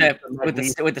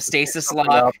the stasis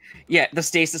lock. Yeah, the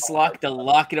stasis lock, they'll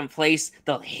lock it in place,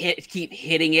 they'll keep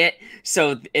hitting it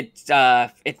so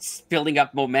it's building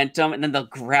up momentum, and then they'll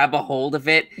grab a hold of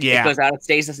it. Yeah. It goes out of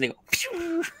stasis and they go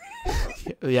phew.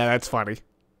 Yeah, that's funny.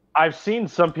 I've seen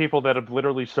some people that have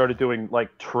literally started doing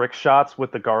like trick shots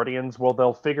with the Guardians. Well,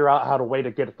 they'll figure out how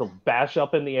to get it to bash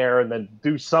up in the air and then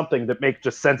do something that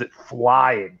just sends it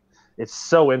flying. It's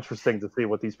so interesting to see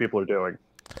what these people are doing.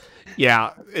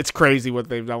 Yeah, it's crazy what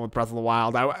they've done with Breath of the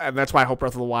Wild, and that's why I hope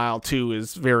Breath of the Wild 2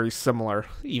 is very similar.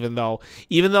 Even though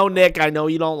Nick, I know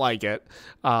you don't like it.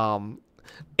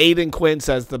 Aiden Quinn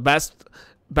says the best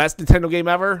Nintendo game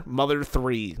ever, Mother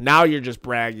 3. Now you're just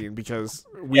bragging because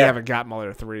we haven't got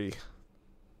Mother 3.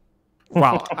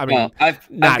 Well, I mean, I've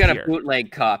got a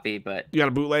bootleg copy, but you got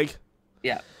a bootleg?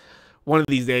 Yeah. One of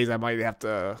these days, I might have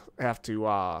to.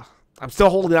 I'm still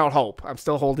holding out hope.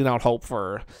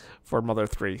 For Mother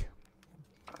 3.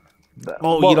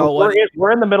 Well, you know what?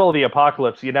 We're in the middle of the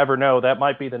apocalypse. You never know. That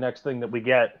might be the next thing that we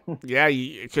get. Yeah,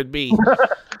 it could be.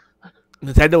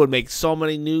 Nintendo would make so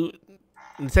many new.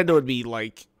 Nintendo would be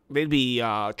like they'd be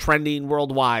trending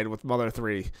worldwide with Mother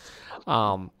 3.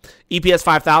 EPS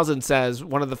 5000 says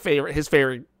one of his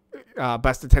favorite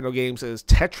best Nintendo games is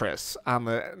Tetris on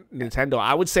the Nintendo.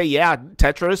 I would say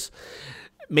Tetris.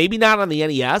 Maybe not on the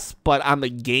NES, but on the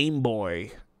Game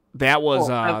Boy. That was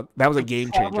a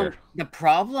game changer. The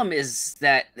problem is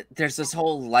that there's this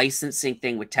whole licensing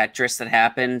thing with Tetris that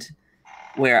happened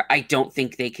where I don't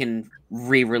think they can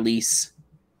re-release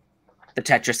the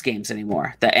Tetris games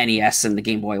anymore, the NES and the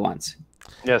Game Boy ones.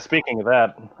 Yeah, speaking of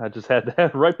that, I just had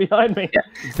that right behind me. Yeah,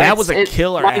 that was a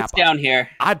killer app. Down here.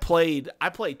 I played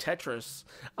Tetris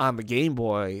on the Game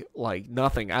Boy like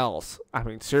nothing else. I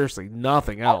mean, seriously,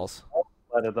 nothing else.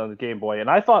 On the Game Boy, and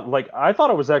I thought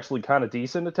it was actually kind of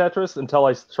decent at Tetris until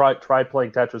I tried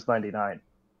playing Tetris 99.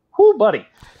 Whoo, buddy,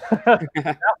 not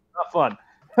fun.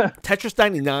 Tetris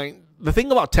 99. The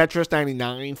thing about Tetris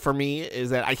 99 for me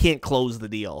is that I can't close the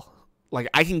deal. Like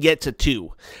I can get to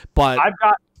 2, but I've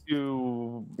got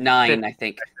to 9. I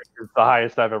think is the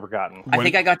highest I've ever gotten. I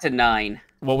think I got to 9.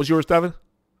 What was yours, Devin?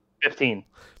 15.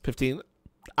 15.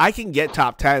 I can get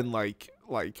top 10 like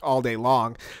all day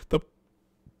long.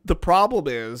 The problem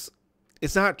is,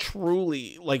 it's not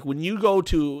truly like when you go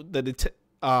to the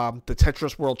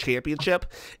Tetris World Championship,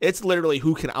 it's literally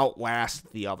who can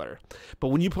outlast the other. But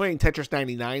when you're playing Tetris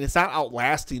 99, it's not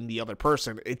outlasting the other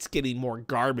person; it's getting more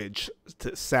garbage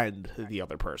to send to the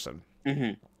other person.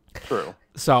 Mm-hmm. True.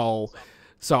 So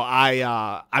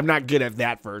I'm not good at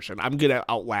that version. I'm good at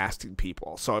outlasting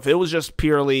people. So if it was just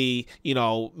purely,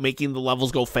 making the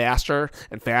levels go faster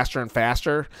and faster and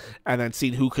faster, and then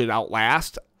seeing who could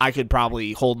outlast, I could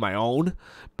probably hold my own.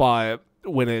 But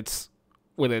when it's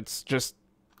just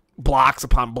blocks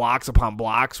upon blocks upon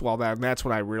blocks, well, then that's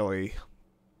when I really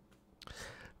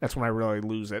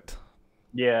lose it.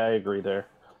 Yeah, I agree there.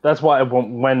 That's why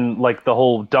when like the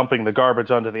whole dumping the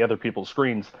garbage onto the other people's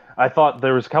screens, I thought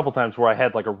there was a couple times where I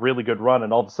had like a really good run,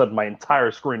 and all of a sudden my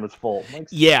entire screen was full. I'm like,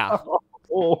 Yeah.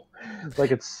 oh,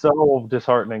 like it's so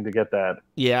disheartening to get that.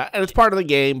 Yeah, and it's part of the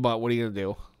game, but what are you gonna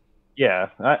do? Yeah,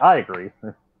 I agree.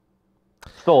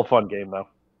 Still a fun game though.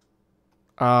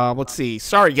 Let's see.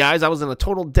 Sorry, guys, I was in a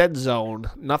total dead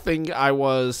zone. Nothing I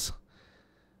was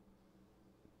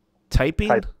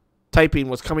typing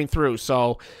was coming through,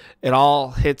 so it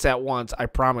all hits at once. I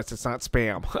promise it's not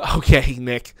spam. Okay,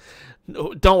 Nick.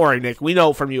 No, don't worry, Nick. We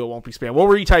know from you it won't be spam. What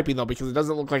were you typing, though? Because it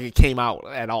doesn't look like it came out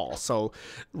at all. So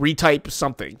retype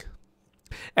something.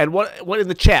 And what in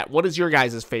the chat, what is your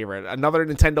guys' favorite? Another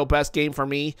Nintendo best game for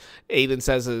me, Aiden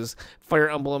says, is Fire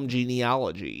Emblem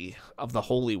Genealogy of the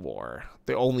Holy War.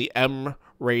 The only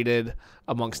M-rated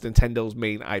amongst Nintendo's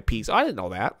main IPs. Oh, I didn't know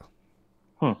that.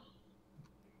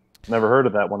 Never heard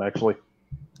of that one, actually.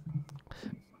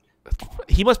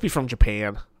 He must be from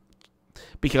Japan,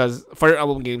 because Fire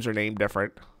Emblem games are named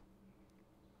different.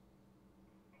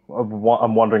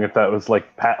 I'm wondering if that was like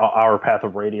our Path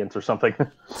of Radiance or something.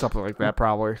 Something like that,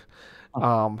 probably.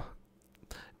 Yeah,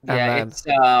 then, it's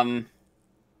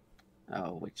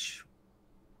which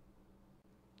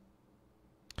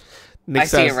Nick I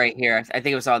see it right here. I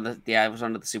think it was on the it was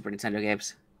on the Super Nintendo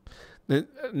games.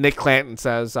 Nick Clanton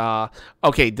says,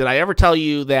 okay, did I ever tell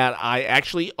you that I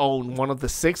actually own one of the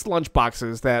 6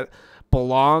 lunchboxes that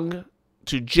belong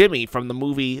to Jimmy from the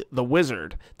movie The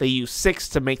Wizard? They use 6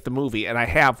 to make the movie, and I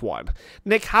have one.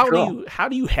 Nick, how do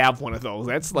you have one of those?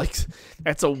 That's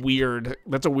a weird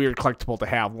collectible to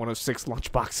have, one of 6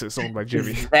 lunchboxes owned by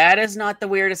Jimmy. That is not the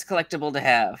weirdest collectible to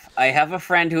have. I have a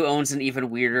friend who owns an even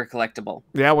weirder collectible.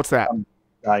 Yeah, what's that? I'm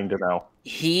dying to know.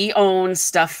 He owns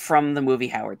stuff from the movie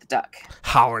Howard the Duck.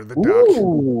 Howard the Duck.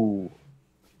 Ooh.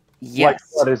 Yes. Like,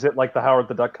 what is it, like the Howard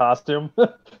the Duck costume?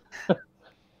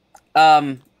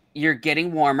 You're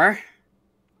getting warmer.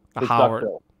 Howard.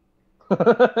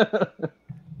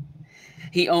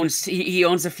 He owns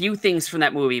a few things from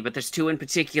that movie, but there's 2 in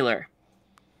particular.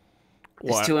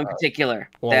 What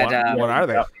are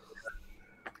they?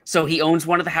 So he owns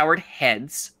one of the Howard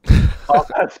heads. Oh,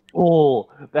 that's cool.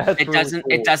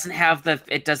 It doesn't have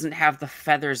the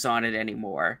feathers on it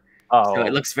anymore. Oh. So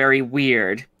it looks very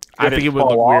weird. I think it would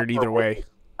look weird either way.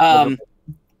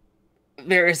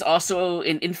 There is also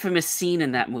an infamous scene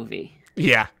in that movie.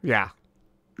 Yeah.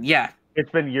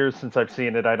 It's been years since I've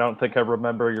seen it. I don't think I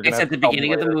remember. It's at the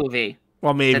beginning of the movie.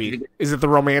 Well, maybe. Is it the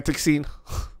romantic scene?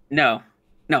 No,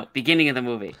 beginning of the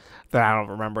movie. That I don't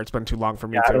remember. It's been too long for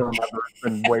me I too. don't remember. It's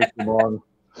been way too long.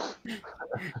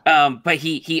 But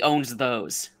he owns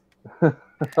those.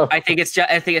 I think it's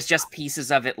just pieces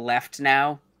of it left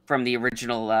now from the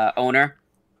original owner.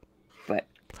 But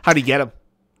how'd he get them?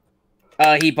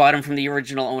 He bought them from the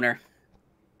original owner,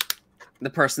 the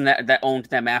person that owned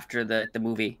them after the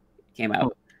movie came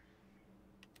out.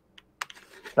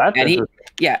 That's interesting.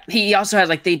 He also has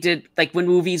they did when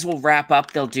movies will wrap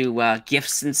up, they'll do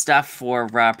gifts and stuff for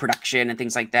production and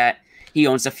things like that. He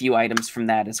owns a few items from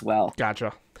that as well.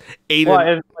 Gotcha.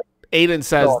 Aiden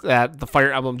says that the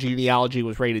Fire Emblem Genealogy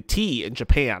was rated T in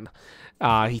Japan.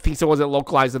 He thinks it wasn't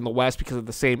localized in the West because of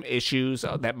the same issues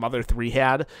that Mother 3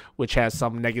 had, which has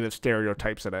some negative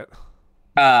stereotypes in it.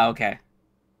 Okay.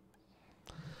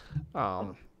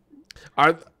 Are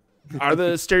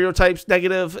the stereotypes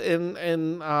negative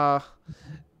in Mother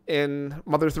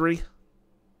 3?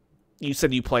 You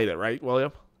said you played it, right,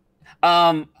 William?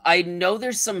 I know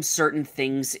there's some certain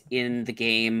things in the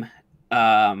game.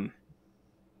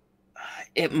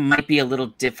 It might be a little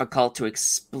difficult to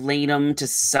explain them to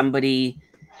somebody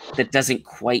that doesn't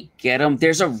quite get them.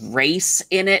 There's a race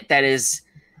in it that is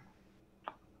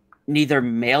neither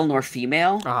male nor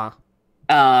female.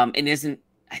 And isn't,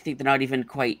 I think they're not even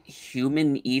quite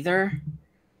human either.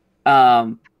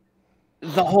 The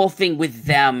whole thing with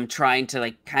them trying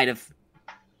to kind of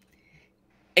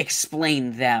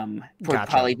explain them would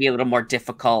probably be a little more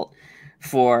difficult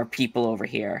for people over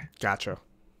here. Gotcha.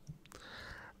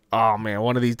 Oh man,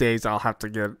 one of these days I'll have to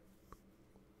get.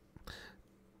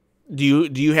 Do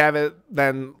you have it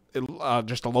then?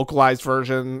 Just a localized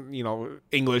version,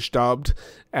 English dubbed,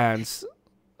 and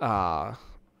on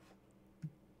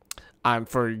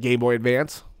for Game Boy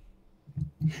Advance.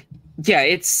 Yeah,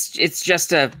 it's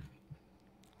just a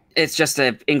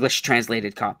English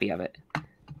translated copy of it.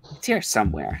 It's here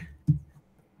somewhere.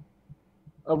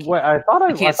 Wait, I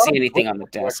can't see anything on the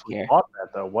desk here. Bought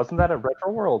that though, wasn't that at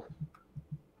Retro World?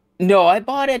 No, I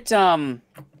bought it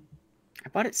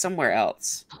somewhere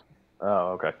else.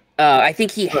 Oh, okay. I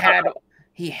think he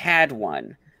had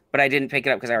one, but I didn't pick it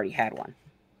up because I already had one.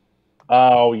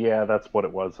 Oh yeah, that's what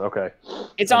it was. Okay.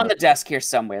 It's on the desk here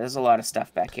somewhere. There's a lot of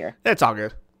stuff back here. It's all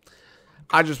good.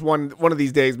 I just one of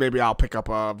these days maybe I'll pick up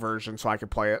a version so I can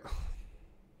play it.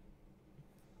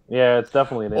 Yeah, it's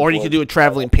definitely an. Or you could do a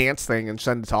traveling pants thing and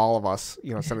send it to all of us.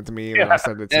 You know, send it to me and I'll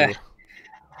send it to.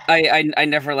 I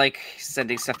never like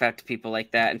sending stuff out to people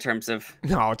like that in terms of.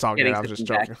 No, it's all good. I was just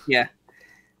joking. Back. Yeah.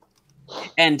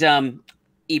 And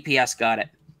EPS got it.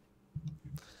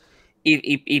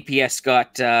 EPS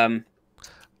got.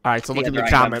 All right, so look in the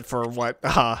comment for what.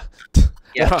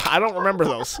 Yeah. I don't remember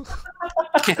those.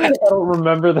 I don't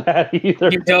remember that either.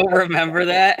 You don't remember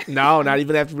that? No, not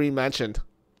even after being mentioned.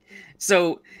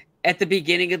 So at the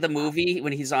beginning of the movie,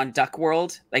 when he's on Duck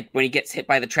World, like when he gets hit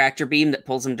by the tractor beam that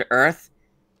pulls him to Earth,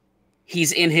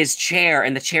 he's in his chair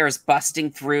and the chair is busting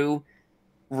through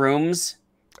rooms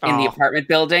in the apartment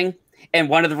building. And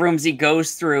one of the rooms he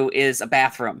goes through is a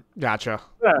bathroom. Gotcha.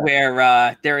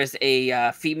 Where there is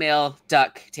a female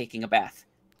duck taking a bath.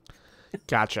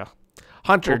 Gotcha.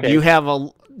 Hunter, okay. do you have a?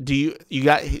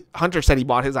 Hunter said he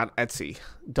bought his on Etsy,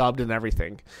 dubbed and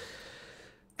everything.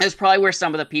 That's probably where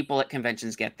some of the people at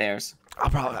conventions get theirs.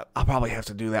 I'll probably have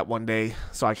to do that one day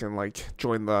so I can like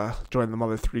join the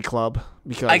Mother 3 club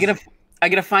because I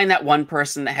gotta find that one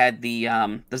person that had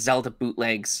the Zelda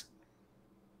bootlegs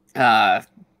at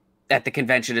the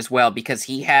convention as well, because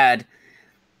he had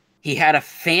a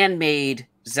fan-made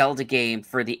Zelda game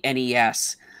for the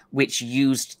NES which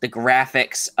used the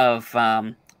graphics of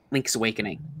Link's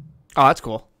Awakening. Oh, that's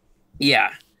cool.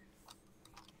 Yeah.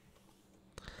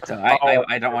 So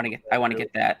I don't want to get. I want to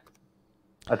get that.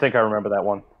 I think I remember that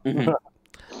one. Mm-hmm.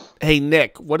 Hey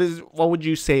Nick, what would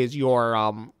you say is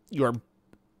your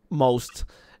most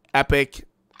epic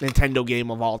Nintendo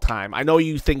game of all time? I know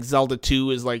you think Zelda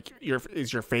 2 is like your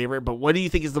favorite, but what do you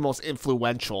think is the most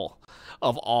influential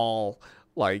of all,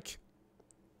 like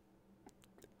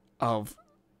of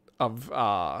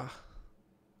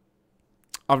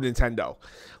Nintendo?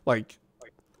 Like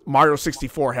Mario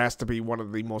 64 has to be one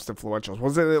of the most influential.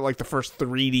 Wasn't it like the first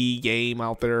 3D game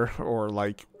out there, or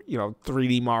like, you know,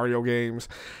 3D Mario games,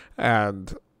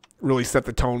 and really set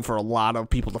the tone for a lot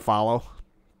of people to follow?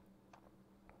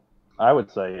 I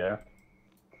would say, yeah.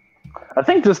 I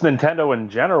think just Nintendo in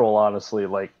general, honestly,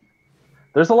 like,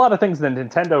 there's a lot of things that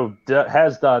Nintendo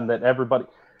has done that everybody,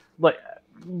 like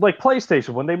PlayStation,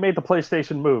 when they made the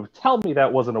PlayStation Move, tell me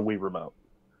that wasn't a Wii remote.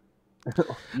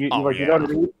 You know what I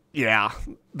mean? Yeah,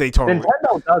 they totally.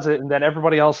 Nintendo does it, and then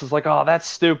everybody else is like, "Oh, that's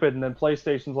stupid," and then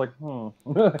PlayStation's like,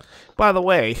 By the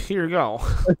way, here you go.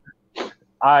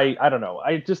 I don't know.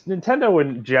 Nintendo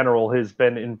in general has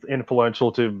been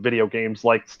influential to video games,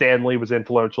 like Stan Lee was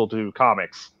influential to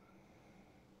comics.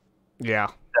 Yeah,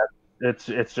 it's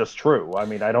just true. I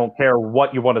mean, I don't care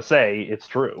what you want to say; it's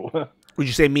true. Would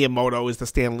you say Miyamoto is the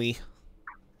Stan Lee?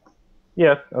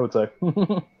 Yeah, I would say.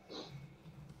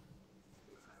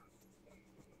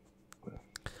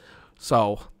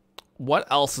 So,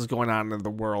 what else is going on in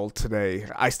the world today?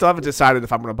 I still haven't decided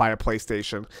if I'm going to buy a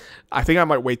PlayStation. I think I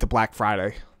might wait to Black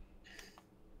Friday.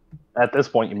 At this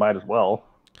point, you might as well.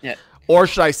 Yeah. Or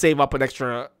should I save up an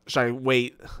extra? Should I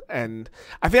wait? And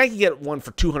I think I can get one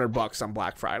for $200 on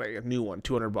Black Friday, a new one,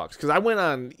 $200. Because I went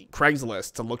on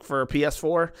Craigslist to look for a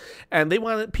PS4, and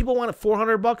people wanted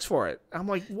 $400 for it. I'm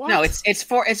like, what? No, it's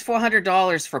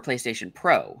 $400 for PlayStation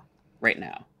Pro right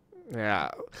now. Yeah,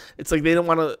 it's like they don't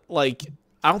want to, like,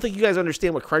 I don't think you guys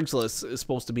understand what Craigslist is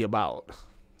supposed to be about.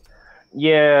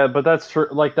 Yeah, but that's true.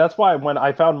 Like, that's why when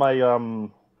I found my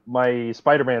my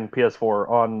Spider-Man PS4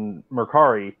 on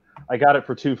Mercari, I got it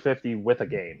for $250 with a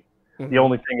game. Mm-hmm. The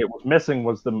only thing it was missing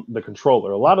was the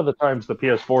controller. A lot of the times the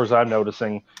PS4s I'm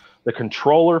noticing, the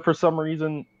controller for some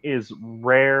reason is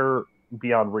rare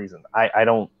beyond reason. I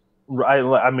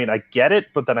mean, I get it,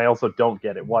 but then I also don't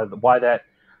get it. Why that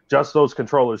just those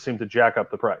controllers seem to jack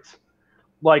up the price.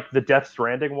 Like the Death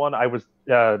Stranding one, I was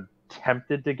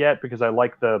tempted to get because I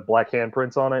like the black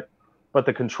handprints on it, but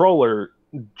the controller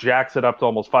jacks it up to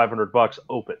almost $500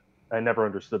 open. I never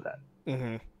understood that.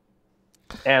 Mm-hmm.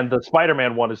 And the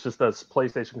Spider-Man one is just a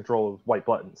PlayStation controller with white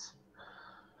buttons.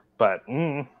 But,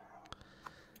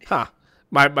 Huh.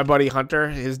 My buddy Hunter,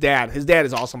 his dad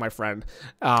is also my friend,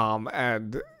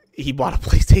 and he bought a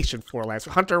PlayStation 4 last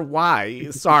week. Hunter, why?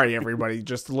 Sorry, everybody.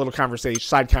 Just a little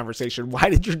side conversation. Why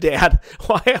on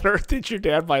earth did your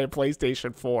dad buy a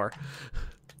PlayStation 4?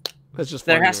 That's just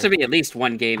funny. There has to be at least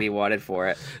one game he wanted for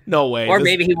it. No way. Or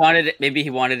maybe he wanted it. Maybe he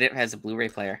wanted it as a Blu-ray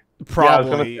player.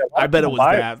 Probably. Yeah, I bet it was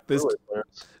that.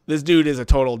 This dude is a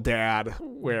total dad,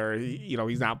 where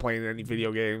he's not playing any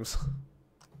video games.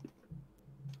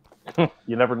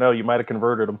 You never know. You might have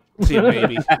converted him. See,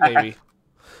 maybe.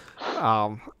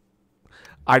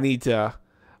 I need to.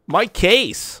 Mike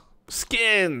Case.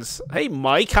 Skins. Hey,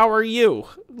 Mike, how are you?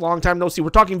 Long time no see. We're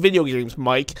talking video games,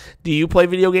 Mike. Do you play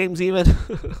video games even?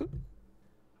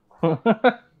 You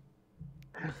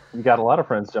got a lot of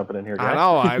friends jumping in here, guys.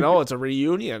 I know. It's a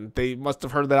reunion. They must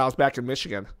have heard that I was back in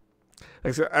Michigan.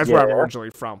 That's where I'm originally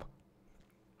from.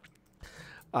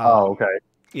 Okay.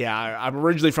 Yeah, I'm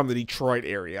originally from the Detroit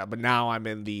area, but now I'm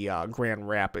in the Grand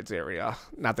Rapids area.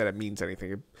 Not that it means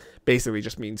anything. It basically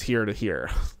just means here to here.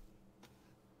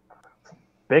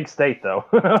 Big state, though.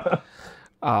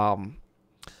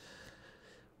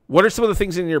 What are some of the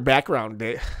things in your background,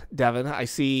 Devin? I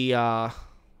see. We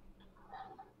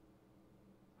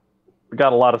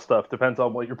got a lot of stuff. Depends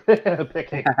on what you're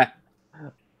picking.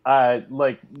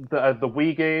 Like the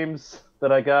Wii games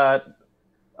that I got.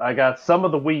 I got some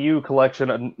of the Wii U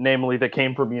collection, namely that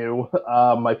came from you.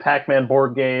 My Pac-Man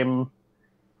board game,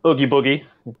 Oogie Boogie.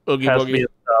 Oogie Boogie.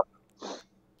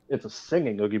 It's a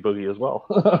singing Oogie Boogie as well.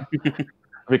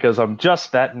 Because I'm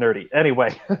just that nerdy.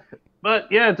 Anyway,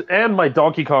 but yeah, and my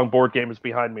Donkey Kong board game is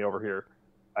behind me over here.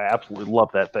 I absolutely love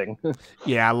that thing.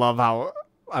 Yeah, I love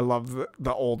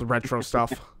the old retro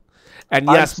stuff. And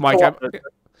yes, Mike,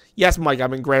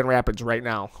 I'm in Grand Rapids right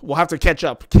now. We'll have to catch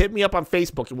up. Hit me up on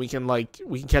Facebook and we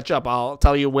can catch up. I'll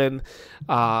tell you when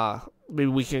maybe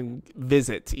we can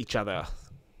visit each other.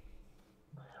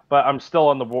 But I'm still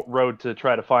on the road to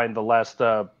try to find the last.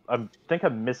 I think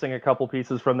I'm missing a couple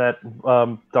pieces from that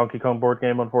Donkey Kong board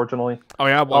game, unfortunately. Oh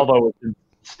yeah, although it's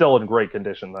still in great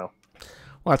condition though.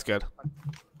 Well, that's good.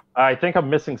 I think I'm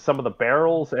missing some of the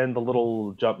barrels and the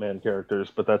little Jumpman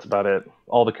characters, but that's about it.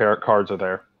 All the cards are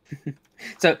there.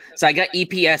 So I got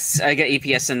EPS. I got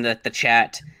EPS in the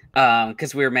chat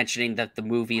because we were mentioning the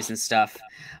movies and stuff.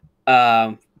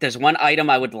 There's one item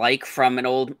I would like from an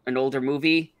older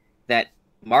movie that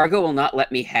Margot will not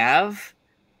let me have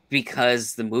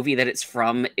because the movie that it's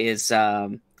from is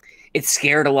it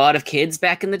scared a lot of kids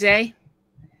back in the day.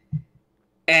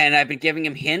 And I've been giving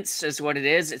him hints as to what it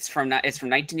is. It's from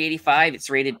 1985. It's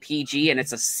rated PG and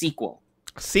it's a sequel.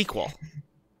 Sequel.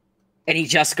 And he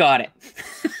just got it.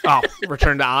 Oh,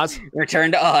 Return to Oz?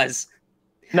 Return to Oz.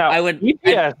 No,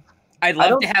 I'd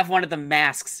love to have one of the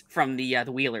masks from the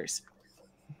Wheelers.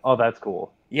 Oh, that's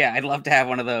cool. Yeah, I'd love to have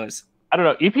one of those. I don't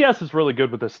know. EPS is really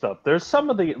good with this stuff. There's some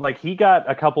of the, like, he got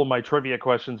a couple of my trivia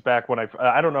questions back when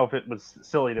I don't know if it was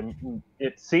silly to me.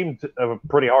 It seemed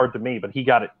pretty hard to me, but he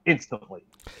got it instantly.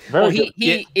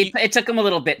 It took him a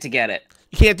little bit to get it.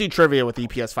 You can't do trivia with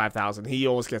EPS 5000. He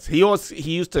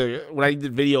used to, when I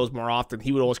did videos more often,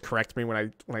 he would always correct me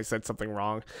when I said something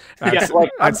wrong.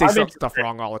 I'd say stuff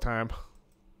wrong all the time.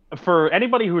 For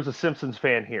anybody who's a Simpsons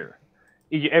fan here,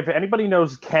 if anybody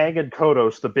knows Kang and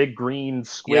Kodos, the big green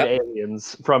squid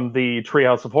aliens from the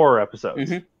Treehouse of Horror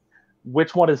episodes,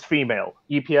 which one is female?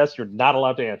 EPS, you're not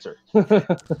allowed to answer.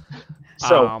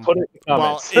 So put it in the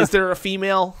comments. Well, is there a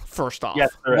female? First off, yes,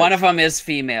 one of them is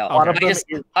female. Okay.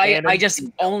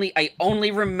 I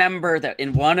only remember that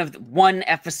in one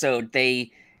episode they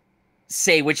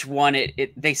say which one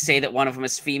they say that one of them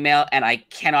is female, and I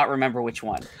cannot remember which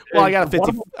one. Well, I got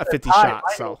a 50 shot,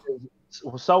 so.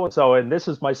 So-and-so, and this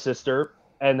is my sister,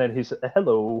 and then he said,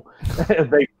 hello.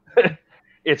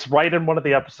 It's right in one of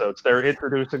the episodes. They're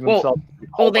introducing themselves.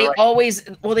 They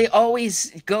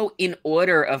always go in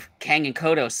order of Kang and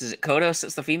Kodos. Is it Kodos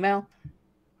that's the female?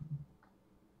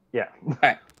 Yeah. All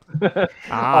right.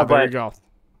 There you go.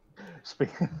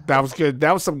 That was good.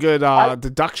 That was some good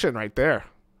deduction right there.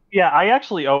 Yeah, I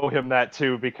actually owe him that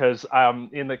too, because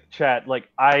in the chat, like,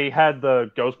 I had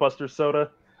the Ghostbusters soda.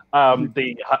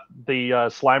 The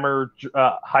Slimer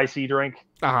high C drink.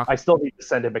 I still need to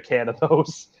send him a can of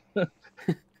those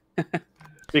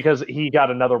because he got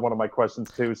another one of my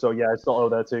questions too. So yeah, I still owe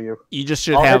that to you. You just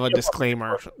should have a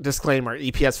disclaimer. Disclaimer: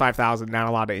 EPS 5000 not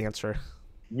allowed to answer.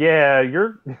 Yeah,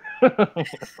 you're.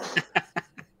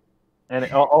 And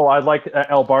I like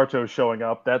El Barto showing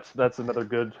up. That's another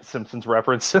good Simpsons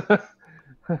reference.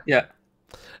 Yeah.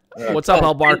 What's up,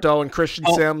 El Barto and Christian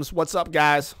Sims? What's up,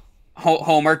 guys?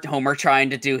 Homer trying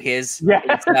to do his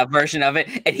version of it,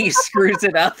 and he screws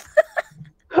it up.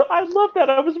 I love that.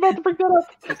 I was about to bring that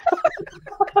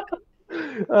up.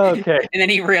 Okay. And then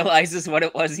he realizes what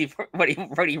it was what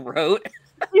he wrote.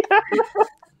 Yeah.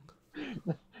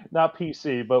 Not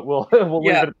PC, but we'll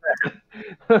leave it at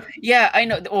that. Yeah, I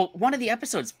know. Well, one of the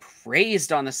episodes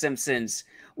praised on The Simpsons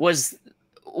was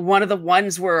one of the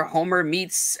ones where Homer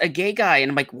meets a gay guy,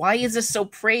 and I'm like, why is this so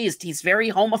praised? He's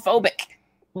very homophobic.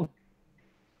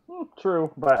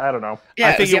 True, but I don't know. Yeah,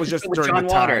 I think it was just during the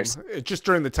time. Just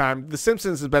during the time. The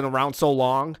Simpsons has been around so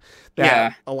long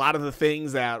that a lot of the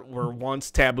things that were once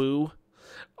taboo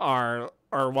are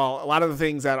or well, a lot of the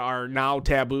things that are now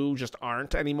taboo just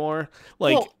aren't anymore.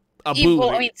 Like Well, Abu.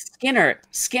 Well, I mean, Skinner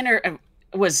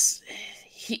was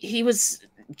he was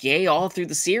gay all through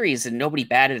the series, and nobody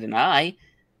batted an eye.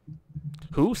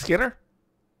 Who? Skinner?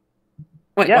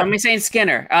 Wait, Yeah. what am I saying?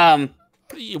 Skinner.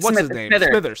 What's his name?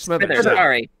 Smithers. Smithers.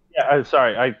 Sorry. Yeah,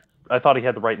 sorry. I thought he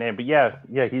had the right name, but yeah,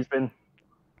 he's been.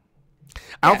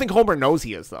 I don't think Homer knows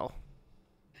he is though.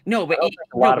 No, but I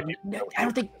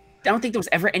don't think there was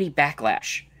ever any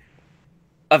backlash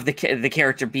of the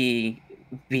character being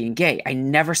gay. I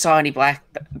never saw any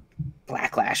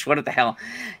backlash. What the hell?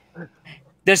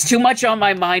 There's too much on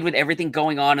my mind with everything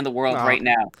going on in the world right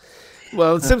now.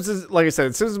 Well, Simpsons, like I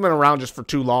said, Simpsons has been around just for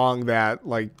too long that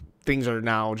like things are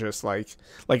now just like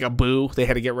Abu. They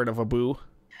had to get rid of Abu.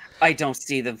 I don't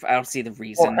see the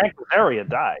reason. Well, Hank Azaria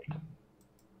died.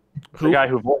 Who? The guy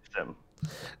who voiced him.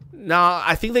 No,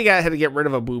 I think they had to get rid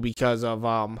of Abu because of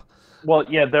Well,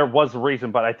 yeah, there was a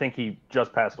reason, but I think he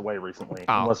just passed away recently.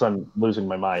 Oh. Unless I'm losing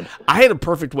my mind. I had a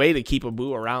perfect way to keep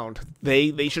Abu around.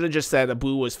 They should have just said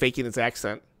Abu was faking his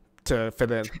accent to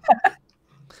fit in.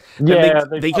 Yeah,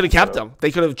 they could have kept him.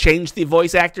 They could have changed the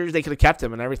voice actors. They could have kept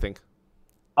him and everything.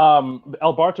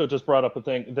 Alberto just brought up a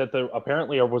thing that there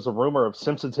apparently was a rumor of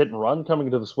Simpsons Hit and Run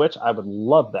coming to the Switch. I would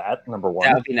love that. Number one,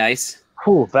 That would be nice.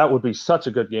 Whew, that would be such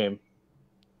a good game.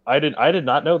 I did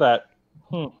not know that.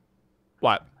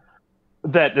 What?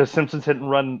 That the Simpsons Hit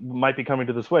and Run might be coming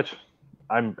to the Switch.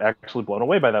 I'm actually blown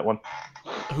away by that one.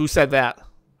 Who said that?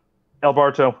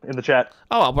 Alberto in the chat.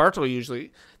 Oh, Alberto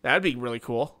usually. That'd be really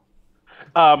cool.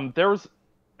 There's,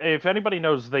 if anybody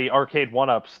knows the Arcade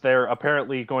 1-Ups, they're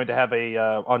apparently going to have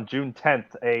on June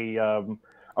 10th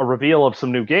a reveal of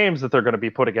some new games that they're going to be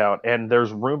putting out, and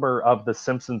there's rumor of the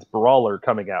Simpsons Brawler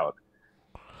coming out.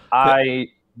 I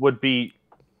would be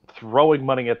throwing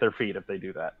money at their feet if they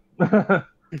do that.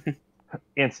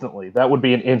 Instantly. That would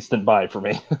be an instant buy for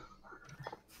me.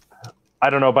 I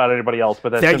don't know about anybody else,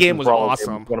 but that game was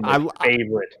awesome. One of my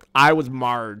favorite. I was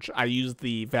Marge. I used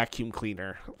the vacuum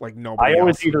cleaner like nobody I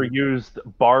always else. either used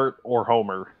Bart or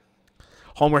Homer.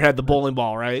 Homer had the bowling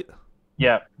ball, right?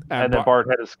 Yeah, and then Bart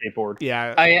had a skateboard.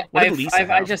 Yeah.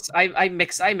 I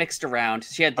mixed around.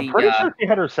 She had the. I'm pretty sure she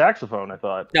had her saxophone. I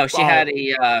thought. No, she had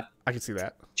a. I can see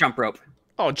that. Jump rope.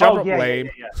 Oh, jump rope, lame.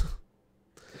 Yeah.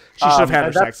 She should have had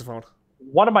her saxophone.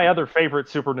 One of my other favorite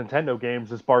Super Nintendo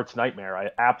games is Bart's Nightmare.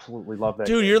 I absolutely love that.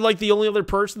 Dude, game. you're like the only other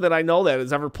person that I know that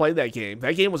has ever played that game.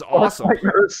 That game was awesome.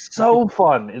 It's so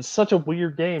fun. It's such a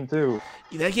weird game too.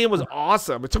 That game was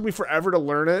awesome. It took me forever to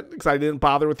learn it because I didn't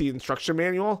bother with the instruction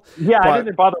manual. Yeah, I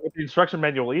didn't bother with the instruction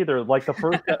manual either. Like the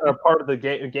first part of the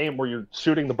game where you're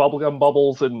shooting the bubblegum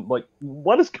bubbles and like,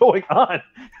 what is going on?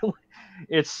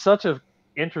 It's such a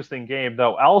interesting game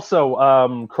though. Also,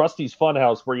 Krusty's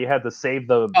Funhouse where you had to save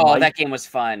the. That game was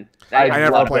fun. I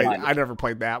never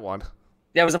played that one.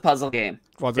 That was a puzzle game.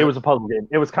 It was a puzzle game.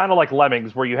 It was kind of like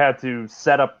Lemmings where you had to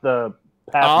set up the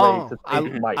pathway to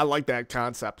save the mic. I like that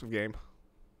concept of game.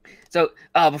 So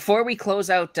before we close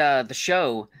out the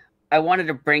show, I wanted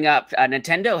to bring up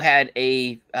Nintendo had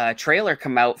a trailer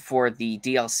come out for the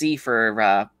DLC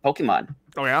for Pokemon.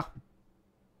 Oh yeah,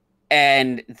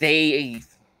 and they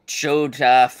showed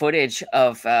footage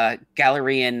of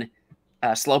Galarian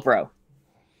Slowbro.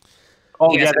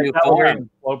 Oh yeah, that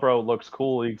Slowbro looks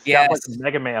cool. He's got like a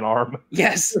Mega Man arm.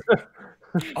 Yes.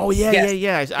 Oh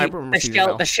yeah. I remember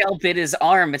the shell bit his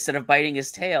arm instead of biting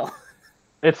his tail.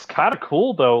 It's kind of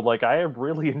cool though. Like I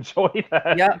really enjoy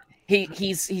that. Yeah,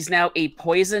 he's now a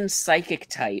poison psychic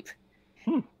type,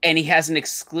 and he has an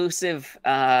exclusive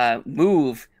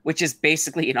move, which is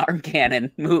basically an arm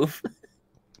cannon move.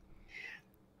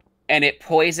 And it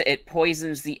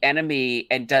poisons the enemy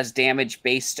and does damage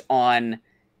based on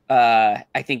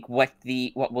I think what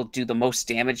will do the most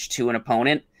damage to an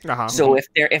opponent. So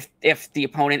if the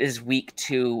opponent is weak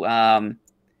to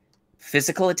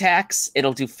physical attacks,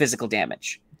 it'll do physical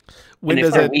damage. When and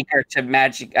if they're weaker to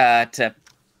magic to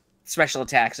special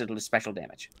attacks, it'll do special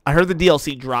damage. I heard the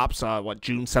DLC drops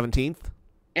June 17th?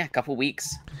 Yeah, a couple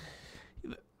weeks.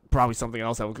 Probably something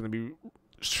else that was going to be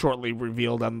shortly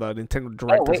revealed on the Nintendo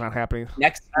Direct. That's not happening.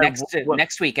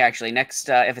 Next week, actually. If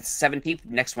it's 17th,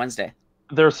 next Wednesday.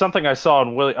 There's something I saw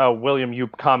on William. You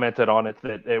commented on it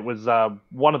that it was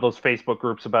one of those Facebook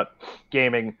groups about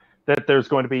gaming. That there's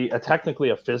going to be technically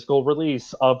a physical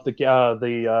release of the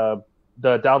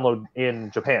download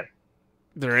in Japan.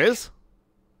 There is?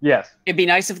 Yes. It'd be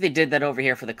nice if they did that over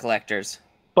here for the collectors.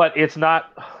 But it's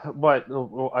not. But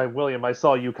William, I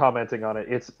saw you commenting on it.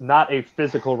 It's not a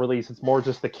physical release. It's more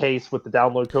just the case with the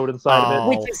download code inside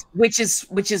of it. Which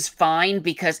is fine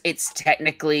because it's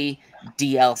technically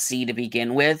DLC to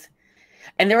begin with.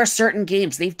 And there are certain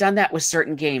games, they've done that with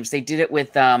certain games. They did it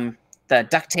with the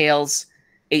DuckTales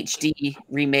HD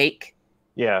remake.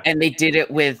 Yeah. And they did it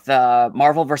with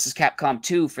Marvel vs. Capcom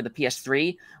 2 for the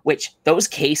PS3, which those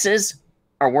cases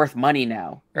are worth money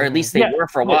now. Or at least they were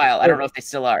for a while. I don't know if they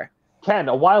still are. Ken,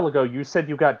 a while ago, you said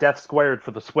you got Death Squared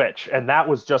for the Switch, and that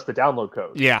was just the download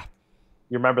code. Yeah.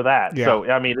 You remember that? Yeah. So,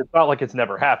 I mean, it's not like it's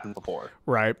never happened before.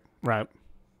 Right.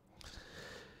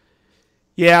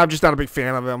 Yeah, I'm just not a big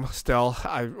fan of them still.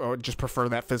 I would just prefer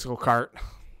that physical cart.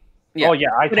 Yeah. Oh, yeah,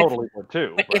 I totally would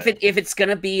too. But if it's going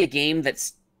to be a game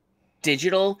that's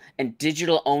digital and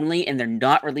digital only, and they're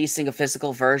not releasing a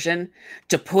physical version,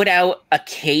 to put out a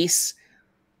case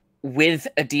with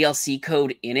a DLC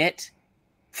code in it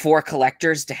for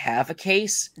collectors to have a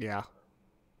case. Yeah.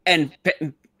 And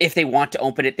if they want to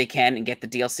open it, they can and get the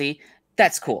DLC.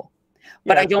 That's cool.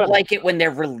 But I don't like it when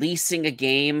they're releasing a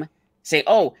game, say,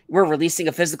 oh, we're releasing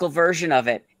a physical version of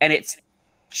it, and it's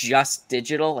just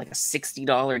digital, like a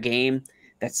 $60 game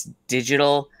that's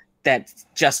digital, that's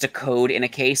just a code in a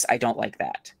case. I don't like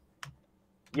that.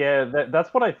 Yeah,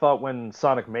 that's what I thought when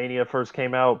Sonic Mania first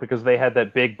came out, because they had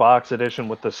that big box edition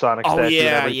with the Sonic statue.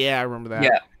 Yeah, I remember that.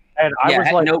 Yeah. And I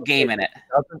was like, no game in it.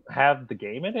 Doesn't have the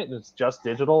game in it, and it's just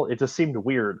digital. It just seemed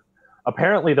weird.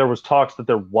 Apparently, there was talks that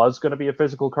there was going to be a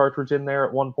physical cartridge in there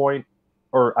at one point,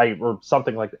 or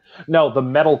something like that. No, the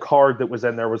metal card that was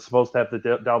in there was supposed to have the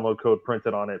download code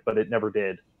printed on it, but it never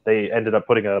did. They ended up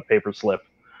putting a paper slip.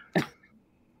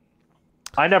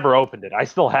 I never opened it. I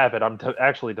still have it. I'm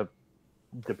actually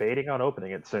debating on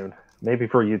opening it soon. Maybe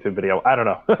for a YouTube video. I don't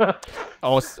know.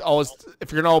 Always,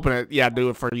 if you're going to open it, yeah, do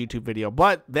it for a YouTube video.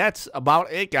 But that's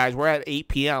about it, guys. We're at 8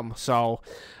 p.m., so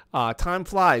time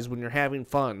flies when you're having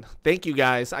fun. Thank you,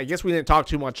 guys. I guess we didn't talk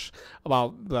too much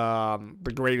about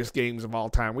the greatest games of all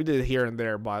time. We did it here and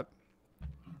there, but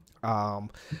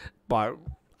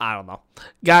I don't know.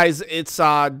 Guys, it's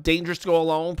dangerous to go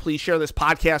alone. Please share this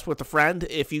podcast with a friend.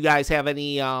 If you guys have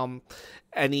any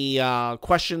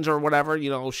questions or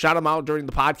whatever, shout them out during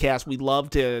the podcast. We'd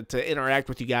love to interact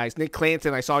with you guys. Nick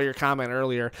Clanton, I saw your comment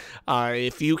earlier.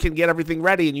 If you can get everything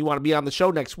ready and you want to be on the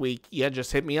show next week, yeah,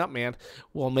 just hit me up, man.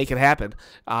 We'll make it happen.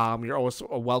 You're always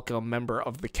a welcome member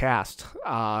of the cast.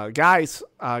 Guys,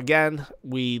 again,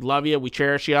 we love you. We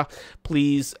cherish you.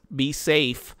 Please be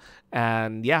safe.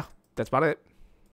 And yeah, that's about it.